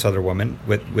replace this other woman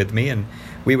with me, and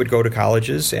we would go to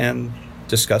colleges and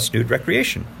discuss nude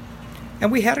recreation. And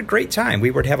we had a great time.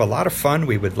 We would have a lot of fun.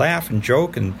 We would laugh and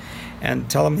joke and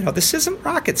tell them, you know, this isn't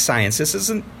rocket science. This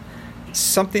isn't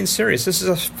something serious. This is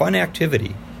a fun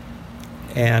activity.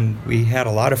 And we had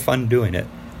a lot of fun doing it.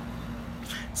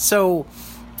 So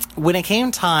when it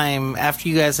came time, after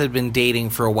you guys had been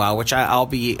dating for a while, which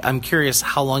I'm curious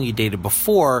how long you dated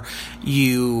before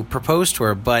you proposed to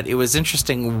her, but it was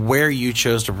interesting where you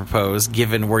chose to propose,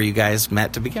 given where you guys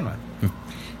met to begin with.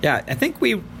 Yeah, I think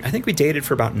we dated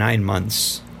for about 9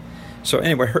 months. So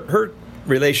anyway, her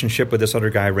relationship with this other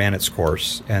guy ran its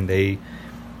course, and they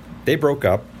broke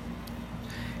up.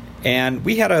 And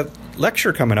we had a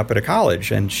lecture coming up at a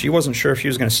college, and she wasn't sure if she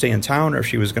was going to stay in town or if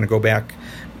she was going to go back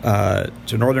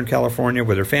to Northern California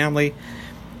with her family.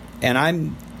 And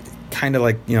I'm kind of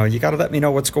like, you know, you got to let me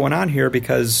know what's going on here,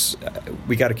 because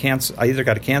we got to cancel. I either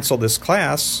got to cancel this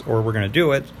class or we're going to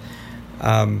do it.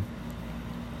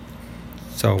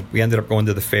 So we ended up going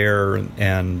to the fair,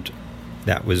 and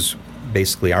that was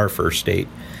basically our first date.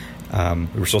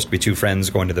 We were supposed to be two friends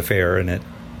going to the fair, and it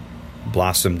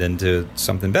blossomed into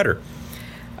something better.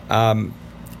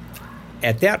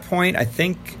 At that point, I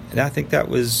think that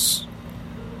was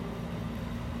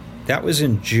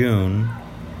in June.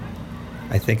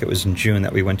 I think it was in June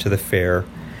that we went to the fair,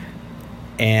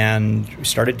 and we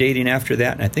started dating after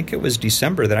that. And I think it was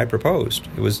December that I proposed.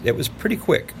 It was pretty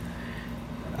quick.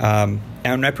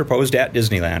 And I proposed at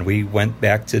Disneyland. We went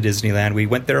back to Disneyland. We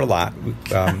went there a lot.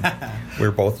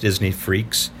 We're both Disney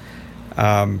freaks.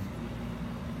 I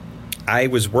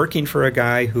was working for a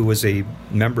guy who was a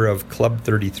member of Club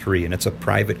 33, and it's a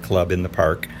private club in the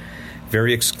park,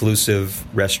 very exclusive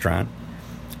restaurant.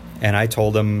 And I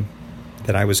told him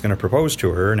that I was going to propose to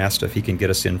her and asked if he can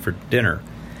get us in for dinner,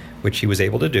 which he was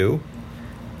able to do.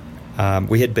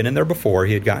 We had been in there before.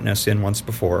 He had gotten us in once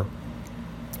before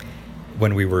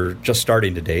when we were just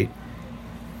starting to date.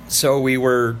 So we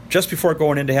were, just before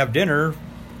going in to have dinner,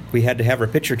 we had to have our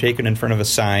picture taken in front of a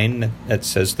sign that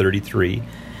says 33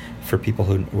 for people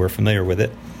who were familiar with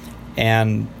it.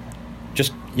 And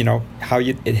just, you know, how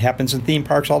it happens in theme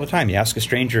parks all the time. You ask a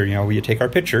stranger, you know, will you take our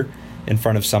picture in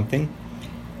front of something?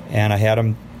 And I had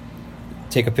him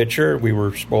take a picture. We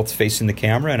were both facing the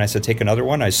camera, and I said, take another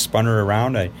one. I spun her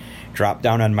around. I dropped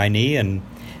down on my knee and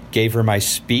gave her my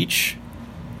speech.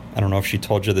 I don't know if she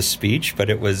told you the speech, but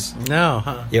it was... No,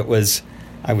 huh? It was...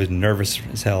 I was nervous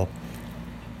as hell.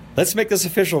 Let's make this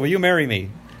official. Will you marry me?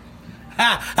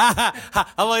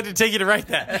 How long did it take you to write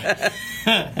that?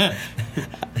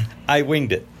 I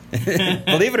winged it.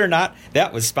 Believe it or not,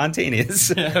 that was spontaneous.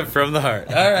 From the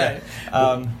heart. All right.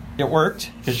 It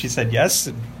worked because she said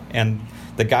yes, and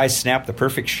the guy snapped the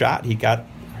perfect shot. He got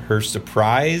her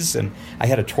surprise, and I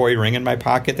had a toy ring in my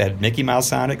pocket that had Mickey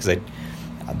Mouse on it because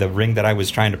the ring that I was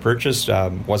trying to purchase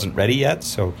wasn't ready yet.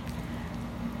 So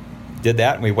did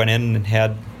that, and we went in and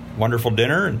had wonderful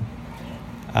dinner.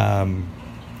 And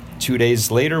 2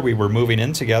 days later, we were moving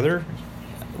in together.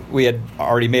 We had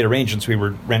already made arrangements. We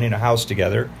were renting a house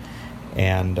together,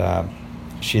 and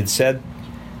she had said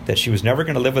that she was never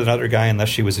going to live with another guy unless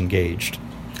she was engaged.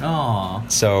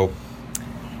 Aww. So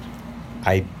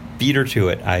I beat her to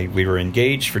it. We were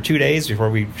engaged for 2 days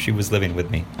before she was living with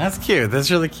me. That's cute.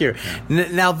 That's really cute.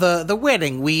 Now the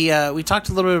wedding, we talked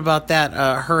a little bit about that.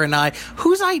 Her and I.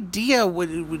 Whose idea?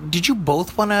 Did you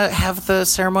both want to have the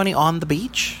ceremony on the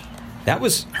beach? That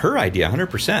was her idea,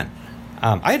 100%.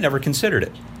 I had never considered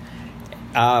it.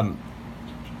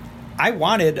 I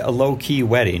wanted a low-key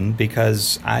wedding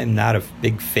because I'm not a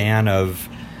big fan of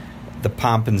the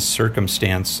pomp and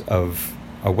circumstance of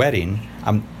a wedding.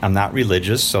 I'm not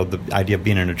religious, so the idea of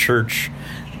being in a church,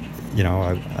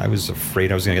 I was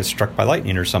afraid I was going to get struck by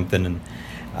lightning or something,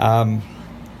 and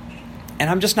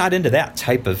I'm just not into that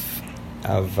type of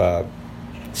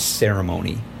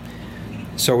ceremony.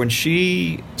 So when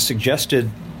she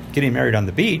suggested getting married on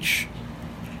the beach,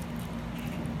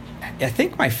 I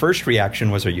think my first reaction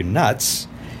was, "Are you nuts?"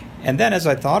 And then as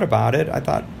I thought about it, I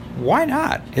thought, why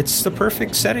not? It's the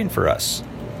perfect setting for us.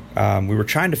 We were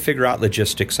trying to figure out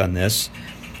logistics on this,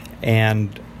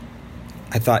 and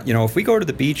I thought, if we go to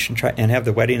the beach and have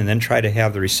the wedding and then try to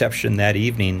have the reception that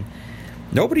evening,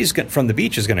 nobody's from the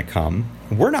beach is going to come.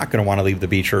 We're not going to want to leave the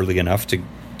beach early enough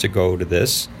to go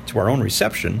to our own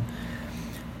reception.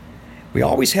 We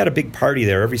always had a big party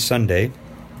there every Sunday,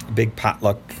 a big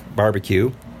potluck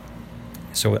barbecue.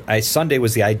 So Sunday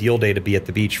was the ideal day to be at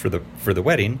the beach for the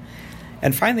wedding.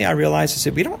 And finally I realized, I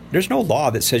said, there's no law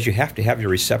that says you have to have your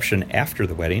reception after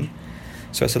the wedding.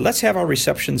 So I said, let's have our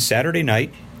reception Saturday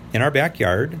night in our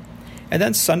backyard, and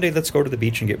then Sunday let's go to the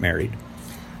beach and get married.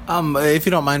 If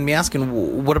you don't mind me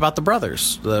asking, what about the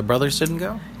brothers? The brothers didn't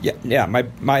go? Yeah.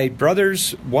 My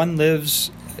brothers, one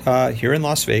lives here in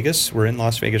Las Vegas. We're in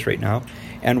Las Vegas right now.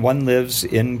 And one lives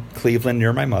in Cleveland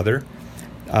near my mother.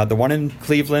 The one in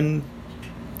Cleveland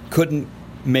couldn't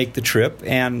make the trip,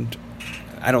 and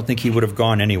I don't think he would have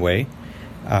gone anyway.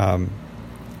 I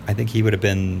think he would have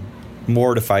been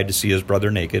mortified to see his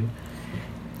brother naked.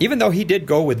 Even though he did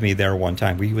go with me there one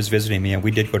time. He was visiting me, and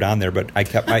we did go down there, but I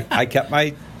kept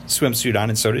my swimsuit on,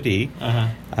 and so did he.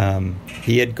 Uh-huh.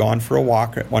 He had gone for a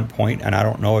walk at one point, and I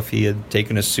don't know if he had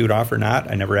taken his suit off or not.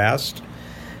 I never asked.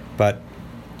 But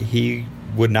he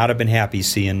would not have been happy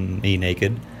seeing me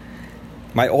naked.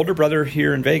 My older brother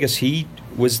here in Vegas, he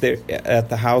was there at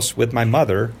the house with my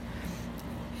mother.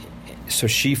 So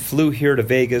she flew here to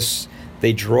Vegas.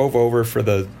 They drove over for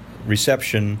the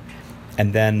reception,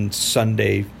 and then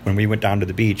Sunday, when we went down to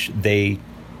the beach, they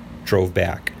drove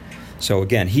back. So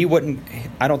again,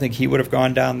 I don't think he would have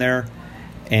gone down there,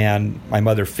 and my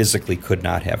mother physically could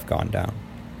not have gone down.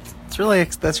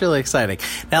 That's really exciting.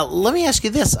 Now, let me ask you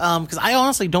this, because I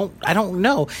honestly don't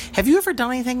know. Have you ever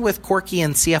done anything with Corky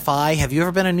and CFI? Have you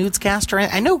ever been a newscaster?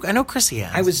 I know Chrissy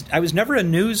has. I was never a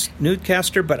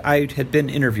newscaster, but I had been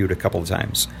interviewed a couple of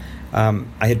times.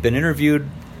 I had been interviewed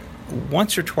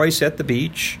once or twice at the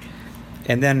beach,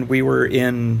 and then we were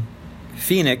in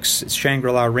Phoenix,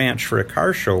 Shangri-La Ranch, for a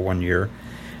car show one year,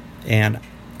 and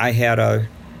I had a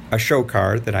show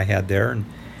car that I had there,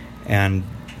 and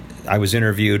I was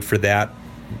interviewed for that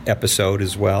episode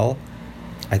as well.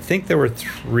 I think there were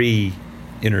 3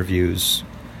 interviews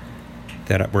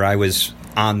where I was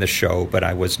on the show, but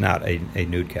I was not a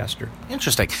nudecaster.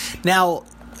 Interesting. Now,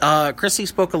 Chrissy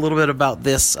spoke a little bit about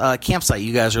this campsite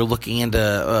you guys are looking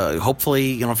into.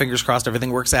 Hopefully, fingers crossed, everything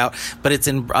works out. But it's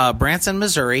in Branson,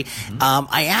 Missouri. Mm-hmm.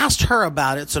 I asked her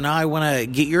about it, so now I want to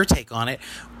get your take on it.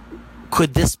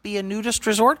 Could this be a nudist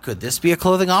resort? Could this be a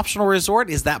clothing optional resort?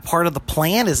 Is that part of the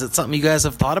plan? Is it something you guys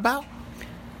have thought about?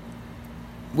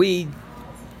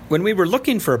 When we were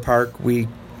looking for a park, we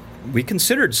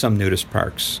considered some nudist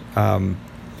parks.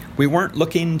 We weren't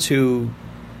looking to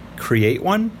create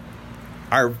one.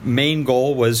 Our main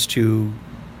goal was to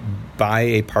buy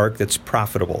a park that's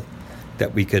profitable,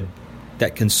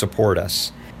 that can support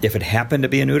us. If it happened to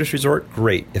be a nudist resort,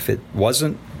 great. If it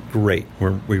wasn't, great.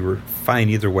 We were fine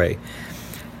either way.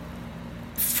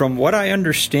 From what I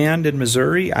understand in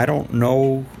Missouri, I don't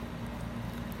know,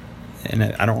 and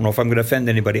I don't know if I'm going to offend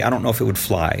anybody, I don't know if it would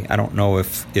fly. I don't know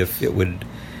if it would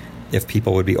if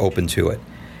people would be open to it.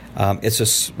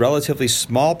 It's a relatively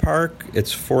small park.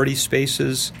 It's 40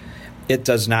 spaces. It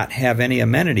does not have any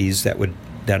amenities that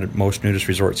most nudist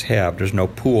resorts have. There's no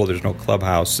pool. There's no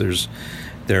clubhouse. There's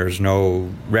no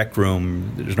rec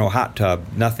room. There's no hot tub.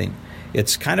 Nothing.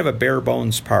 It's kind of a bare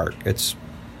bones park. It's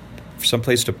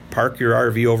someplace to park your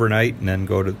RV overnight and then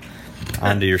go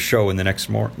onto your show in the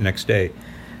next day.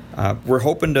 We're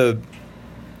hoping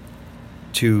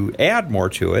to add more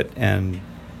to it and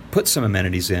put some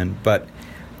amenities in, but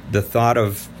the thought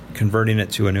of converting it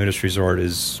to a nudist resort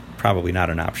is probably not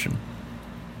an option.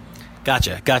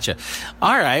 Gotcha.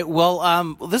 All right.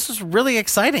 Well, this is really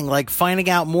exciting, like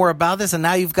finding out more about this. And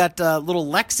now you've got little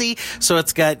Lexi. So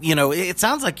it's got, it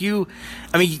sounds like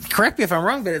correct me if I'm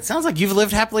wrong, but it sounds like you've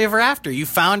lived happily ever after. You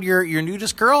found your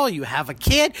nudist girl. You have a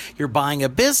kid. You're buying a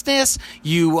business.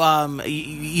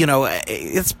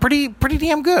 It's pretty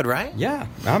damn good, right? Yeah,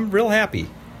 I'm real happy.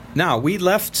 Now, we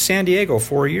left San Diego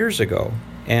 4 years ago,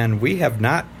 and we have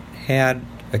not had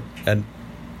a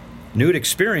nude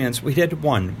experience. We had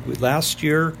one. Last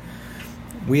year,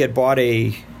 we had bought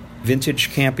a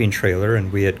vintage camping trailer,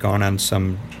 and we had gone on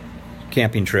some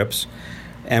camping trips.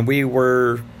 And we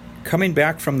were coming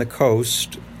back from the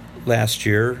coast last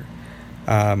year.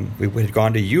 We had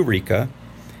gone to Eureka.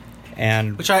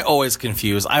 Which I always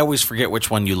confuse. I always forget which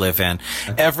one you live in.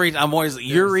 I'm always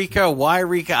Eureka,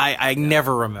 Yreka. I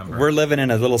never remember. We're living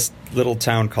in a little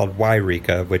town called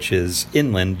Yreka, which is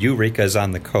inland. Eureka is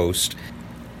on the coast.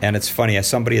 And it's funny,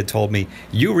 somebody had told me,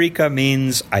 Eureka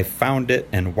means I found it,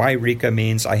 and Yreka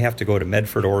means I have to go to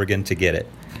Medford, Oregon to get it.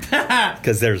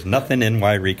 Because there's nothing in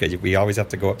Yreka. We always have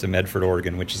to go up to Medford,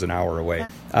 Oregon, which is an hour away.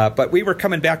 But we were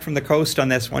coming back from the coast on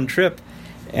this one trip,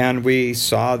 and we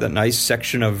saw the nice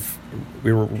section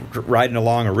we were riding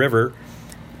along a river,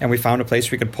 and we found a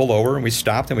place we could pull over, and we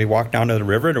stopped, and we walked down to the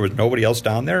river, and there was nobody else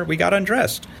down there. We got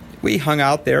undressed. We hung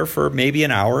out there for maybe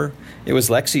an hour. It was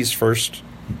Lexi's first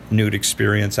nude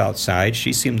experience outside.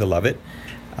 She seemed to love it.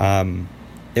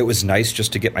 It was nice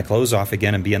just to get my clothes off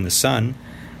again and be in the sun.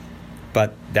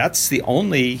 But that's the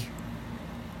only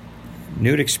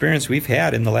nude experience we've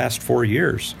had in the last 4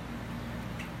 years.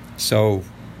 So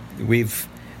we've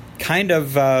kind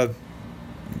of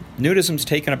nudism's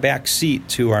taken a back seat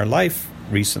to our life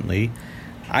recently.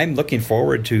 I'm looking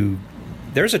forward to,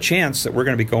 there's a chance that we're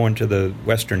going to be going to the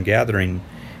Western Gathering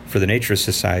for the Naturist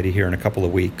Society here in a couple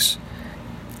of weeks.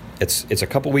 It's a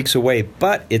couple weeks away,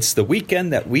 but it's the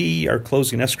weekend that we are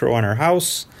closing escrow on our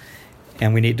house,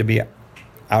 and we need to be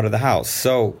out of the house.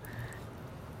 So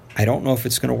I don't know if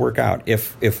it's going to work out.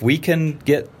 If we can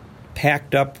get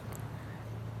packed up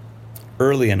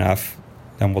early enough,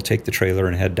 then we'll take the trailer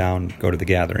and head down, go to the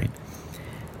gathering.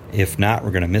 If not,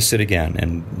 we're going to miss it again,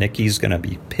 and Nikki's going to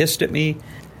be pissed at me.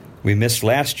 We missed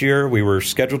last year. We were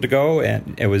scheduled to go,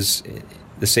 and it was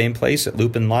the same place at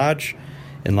Lupin Lodge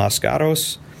in Los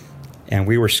Gatos. And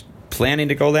we were planning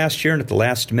to go last year, and at the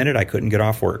last minute, I couldn't get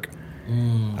off work.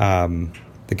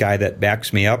 The guy that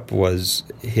backs me up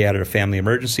he had a family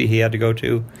emergency he had to go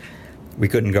to. We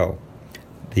couldn't go.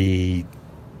 The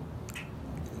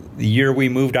year we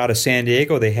moved out of San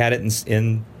Diego, they had it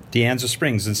in De Anza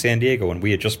Springs in San Diego, and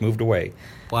we had just moved away.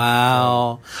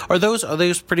 Wow. Are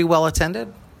those pretty well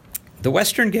attended? The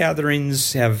Western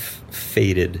gatherings have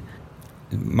faded.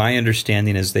 My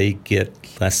understanding is they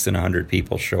get less than 100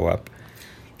 people show up.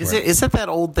 Is it that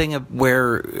old thing of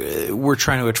where we're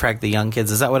trying to attract the young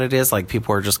kids? Is that what it is? Like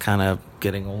people are just kind of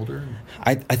getting older?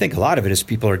 I think a lot of it is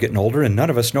people are getting older, and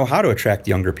none of us know how to attract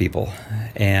younger people.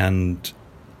 And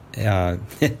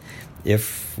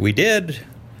if we did,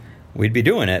 we'd be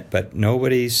doing it, but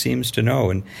nobody seems to know.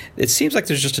 And it seems like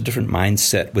there's just a different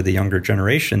mindset with the younger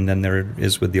generation than there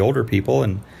is with the older people.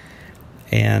 And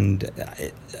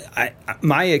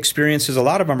my experience is a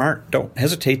lot of them don't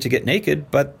hesitate to get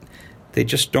naked, but they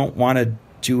just don't want to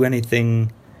do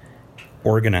anything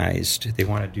organized. They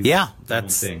want to do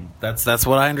that's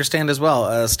what I understand as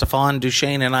well. Stefan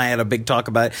Duchesne and I had a big talk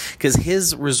about it because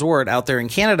his resort out there in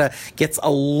Canada gets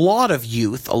a lot of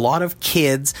youth, a lot of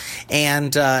kids,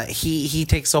 and he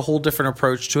takes a whole different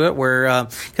approach to it. Where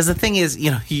because the thing is,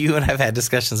 you and I have had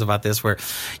discussions about this. Where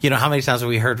how many times have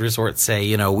we heard resorts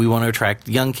say, we want to attract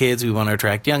young kids,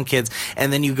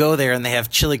 and then you go there and they have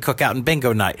chili cookout and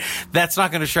bingo night. That's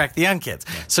not going to attract the young kids.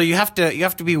 Yeah. So you have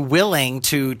to be willing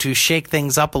to shake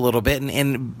things up a little bit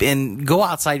and go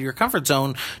outside your comfort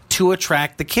zone to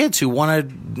attract the kids who want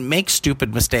to make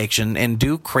stupid mistakes and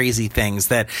do crazy things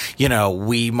that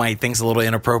we might think is a little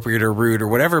inappropriate or rude or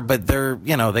whatever, but they're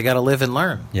they got to live and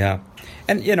learn. Yeah,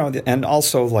 and and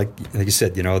also like you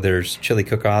said, there's chili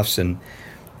cook-offs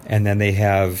And then they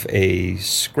have a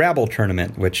Scrabble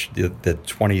tournament, which the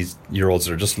 20-year-olds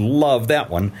are just love that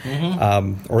one,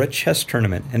 or a chess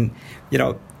tournament. And,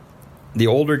 the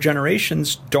older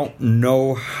generations don't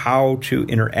know how to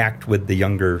interact with the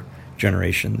younger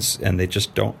generations, and they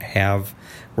just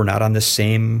we're not on the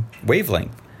same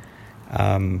wavelength.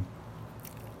 I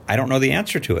don't know the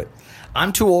answer to it.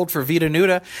 I'm too old for Vita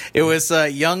Nuda. It was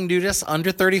young nudists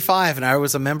under 35, and I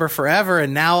was a member forever.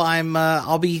 And now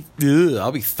I'll be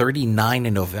 39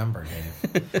 in November.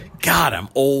 God, I'm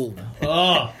old.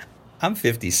 I'm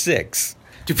 56.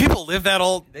 Do people live that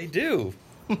old? They do.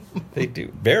 They do.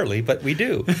 Barely, but we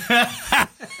do.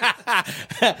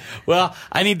 Well,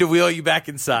 I need to wheel you back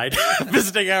inside.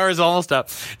 Visiting hour is almost up.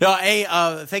 No, hey,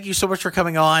 thank you so much for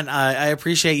coming on. I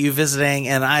appreciate you visiting,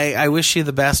 and I wish you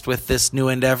the best with this new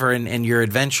endeavor and your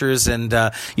adventures. And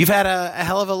you've had a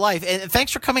hell of a life. And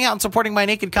thanks for coming out and supporting my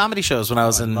naked comedy shows when I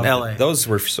was in L.A. Those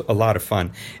were a lot of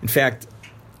fun. In fact,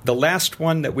 the last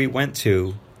one that we went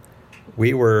to,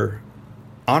 we were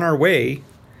on our way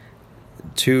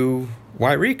to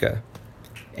Wairika,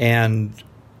 and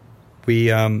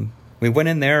we went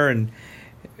in there and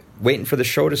waiting for the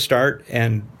show to start,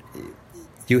 and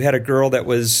you had a girl that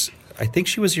was, I think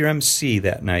she was your MC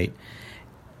that night,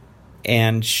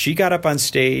 and she got up on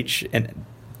stage, and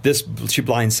she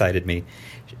blindsided me.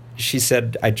 She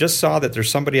said, "I just saw that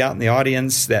there's somebody out in the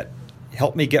audience that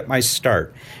helped me get my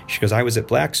start." She goes, "I was at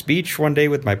Black's Beach one day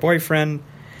with my boyfriend,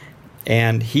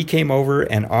 and he came over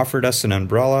and offered us an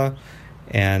umbrella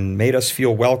and made us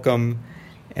feel welcome,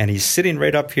 and he's sitting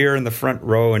right up here in the front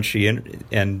row," and she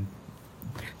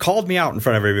called me out in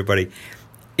front of everybody.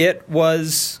 It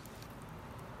was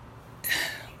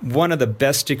one of the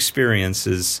best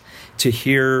experiences to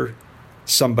hear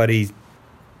somebody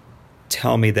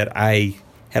tell me that I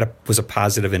was a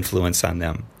positive influence on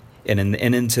them and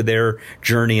into their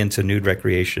journey into nude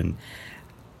recreation.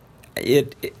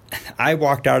 I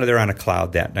walked out of there on a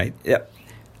cloud that night.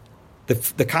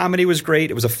 The comedy was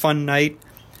great. It was a fun night.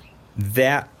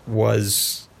 That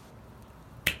was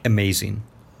amazing.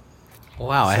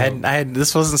 Wow, I had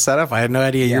this wasn't set up. I had no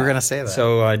idea you were going to say that.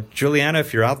 So, Juliana,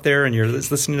 if you're out there and you're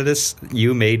listening to this,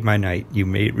 you made my night. You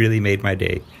really made my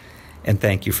day, and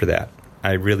thank you for that.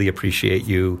 I really appreciate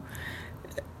you.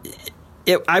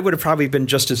 I would have probably been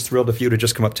just as thrilled if you would have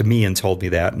just come up to me and told me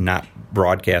that, and not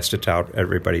broadcast it out to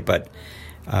everybody. But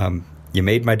you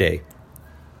made my day.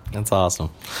 That's awesome.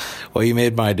 Well, you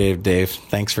made my day, Dave.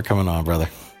 Thanks for coming on, brother.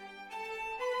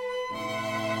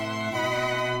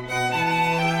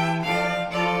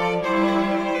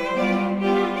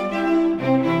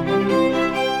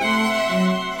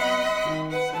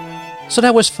 So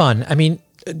that was fun. I mean,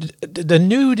 the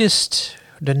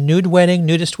nude wedding,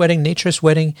 nudist wedding, naturist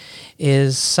wedding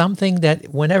is something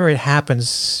that whenever it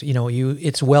happens,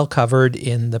 it's well covered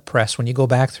in the press. When you go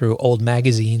back through old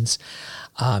magazines,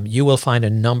 you will find a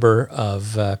number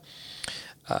of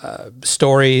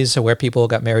stories where people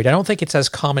got married. I don't think it's as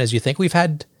common as you think. We've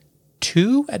had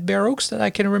 2 at Bear Oaks that I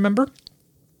can remember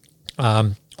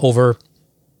over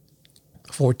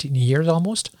 14 years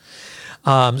almost.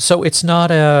 So it's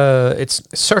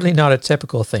certainly not a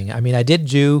typical thing. I mean, I did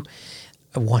do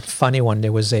one funny one.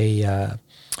 There was a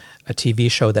TV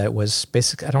show that was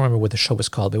basically, I don't remember what the show was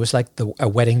called, but it was like a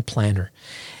wedding planner.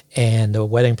 And the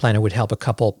wedding planner would help a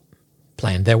couple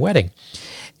plan their wedding.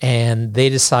 And they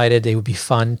decided it would be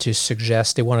fun to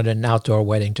suggest, they wanted an outdoor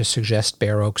wedding to suggest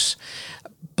Bear Oaks,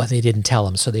 but they didn't tell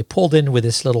them. So they pulled in with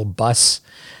this little bus.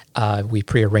 We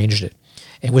prearranged it.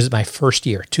 It was my first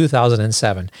year,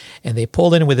 2007. And they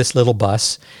pulled in with this little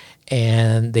bus,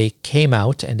 and they came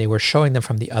out, and they were showing them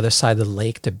from the other side of the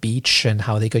lake, the beach, and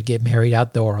how they could get married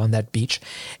outdoor on that beach.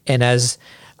 And as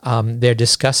they're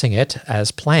discussing it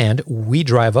as planned, we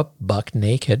drive up buck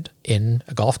naked in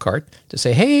a golf cart to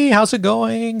say, "Hey, how's it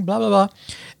going?" Blah, blah, blah.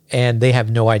 And they have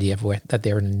no idea that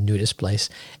they're in a nudist place.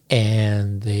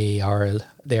 And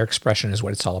their expression is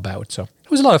what it's all about. So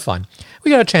it was a lot of fun.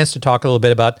 We got a chance to talk a little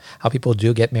bit about how people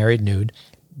do get married nude,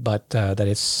 but that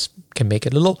it can make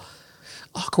it a little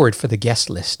awkward for the guest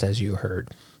list, as you heard.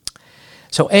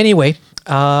 So anyway,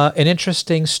 an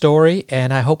interesting story,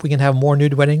 and I hope we can have more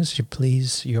nude weddings.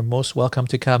 You're most welcome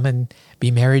to come and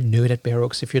be married nude at Bear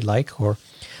Oaks if you'd like, or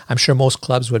I'm sure most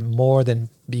clubs would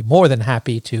be more than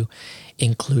happy to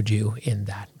include you in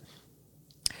that.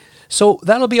 So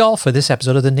that'll be all for this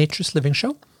episode of the Naturist Living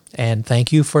Show, and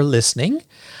thank you for listening.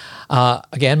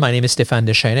 Again, my name is Stéphane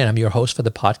Deschênes, and I'm your host for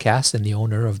the podcast and the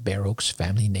owner of Bear Oaks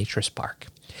Family Naturist Park.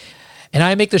 And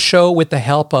I make the show with the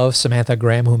help of Samantha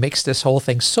Graham, who makes this whole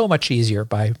thing so much easier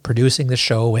by producing the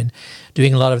show and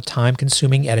doing a lot of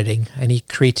time-consuming editing. Any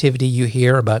creativity you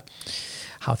hear about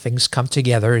how things come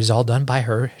together is all done by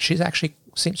her. She's actually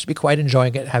seems to be quite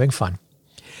enjoying it, having fun.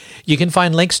 You can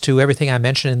find links to everything I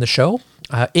mentioned in the show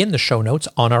notes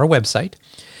on our website,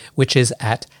 which is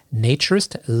at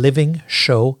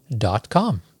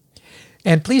naturistlivingshow.com.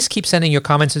 And please keep sending your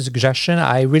comments and suggestions.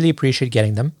 I really appreciate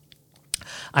getting them.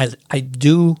 I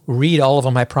do read all of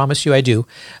them. I promise you I do.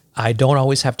 I don't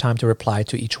always have time to reply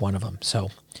to each one of them. So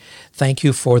thank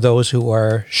you for those who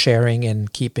are sharing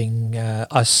and keeping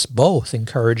us both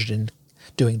encouraged in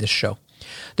doing this show.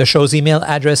 The show's email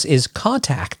address is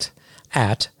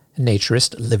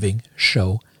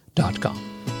contact@naturistlivingshow.com.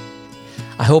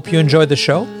 I hope you enjoyed the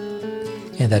show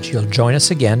and that you'll join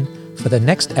us again for the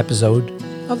next episode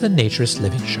of the Naturist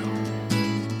Living Show.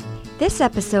 This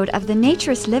episode of the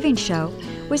Naturist Living Show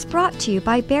was brought to you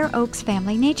by Bear Oaks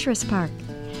Family Naturist Park.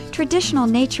 Traditional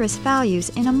naturist values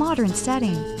in a modern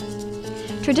setting.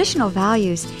 Traditional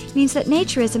values means that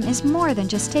naturism is more than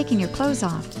just taking your clothes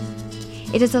off.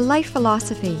 It is a life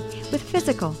philosophy with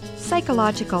physical,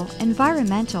 psychological,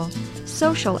 environmental,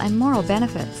 social, and moral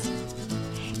benefits.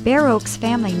 Bear Oaks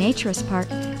Family Naturist Park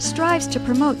strives to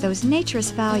promote those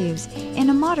naturist values in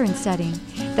a modern setting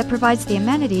that provides the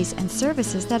amenities and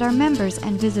services that our members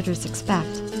and visitors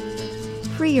expect.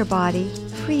 Free your body,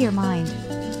 free your mind.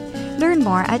 Learn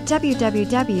more at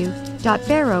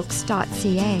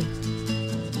www.bearoaks.ca.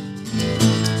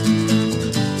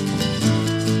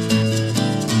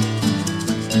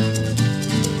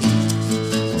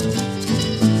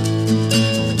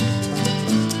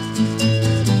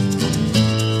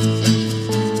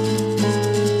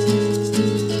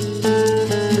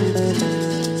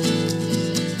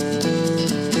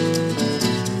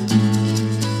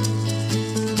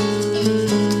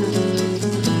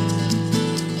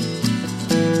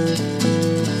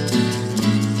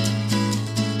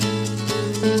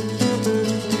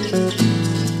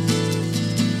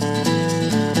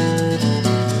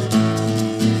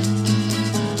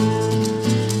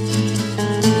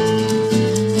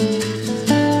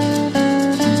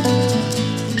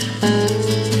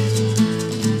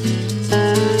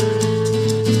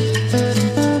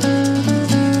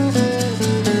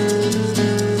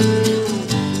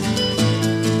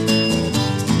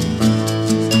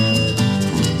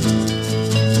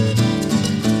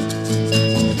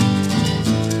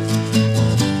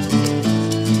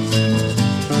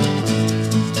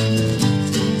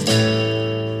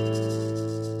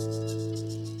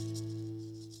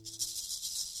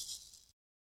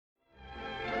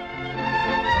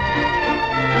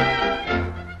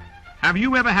 Have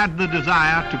you ever had the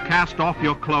desire to cast off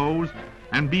your clothes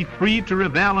and be free to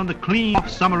revel in the clean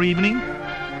summer evening?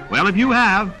 Well, if you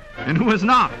have, and who has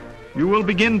not, you will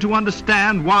begin to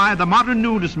understand why the modern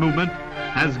nudist movement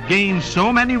has gained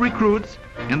so many recruits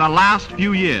in the last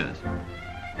few years.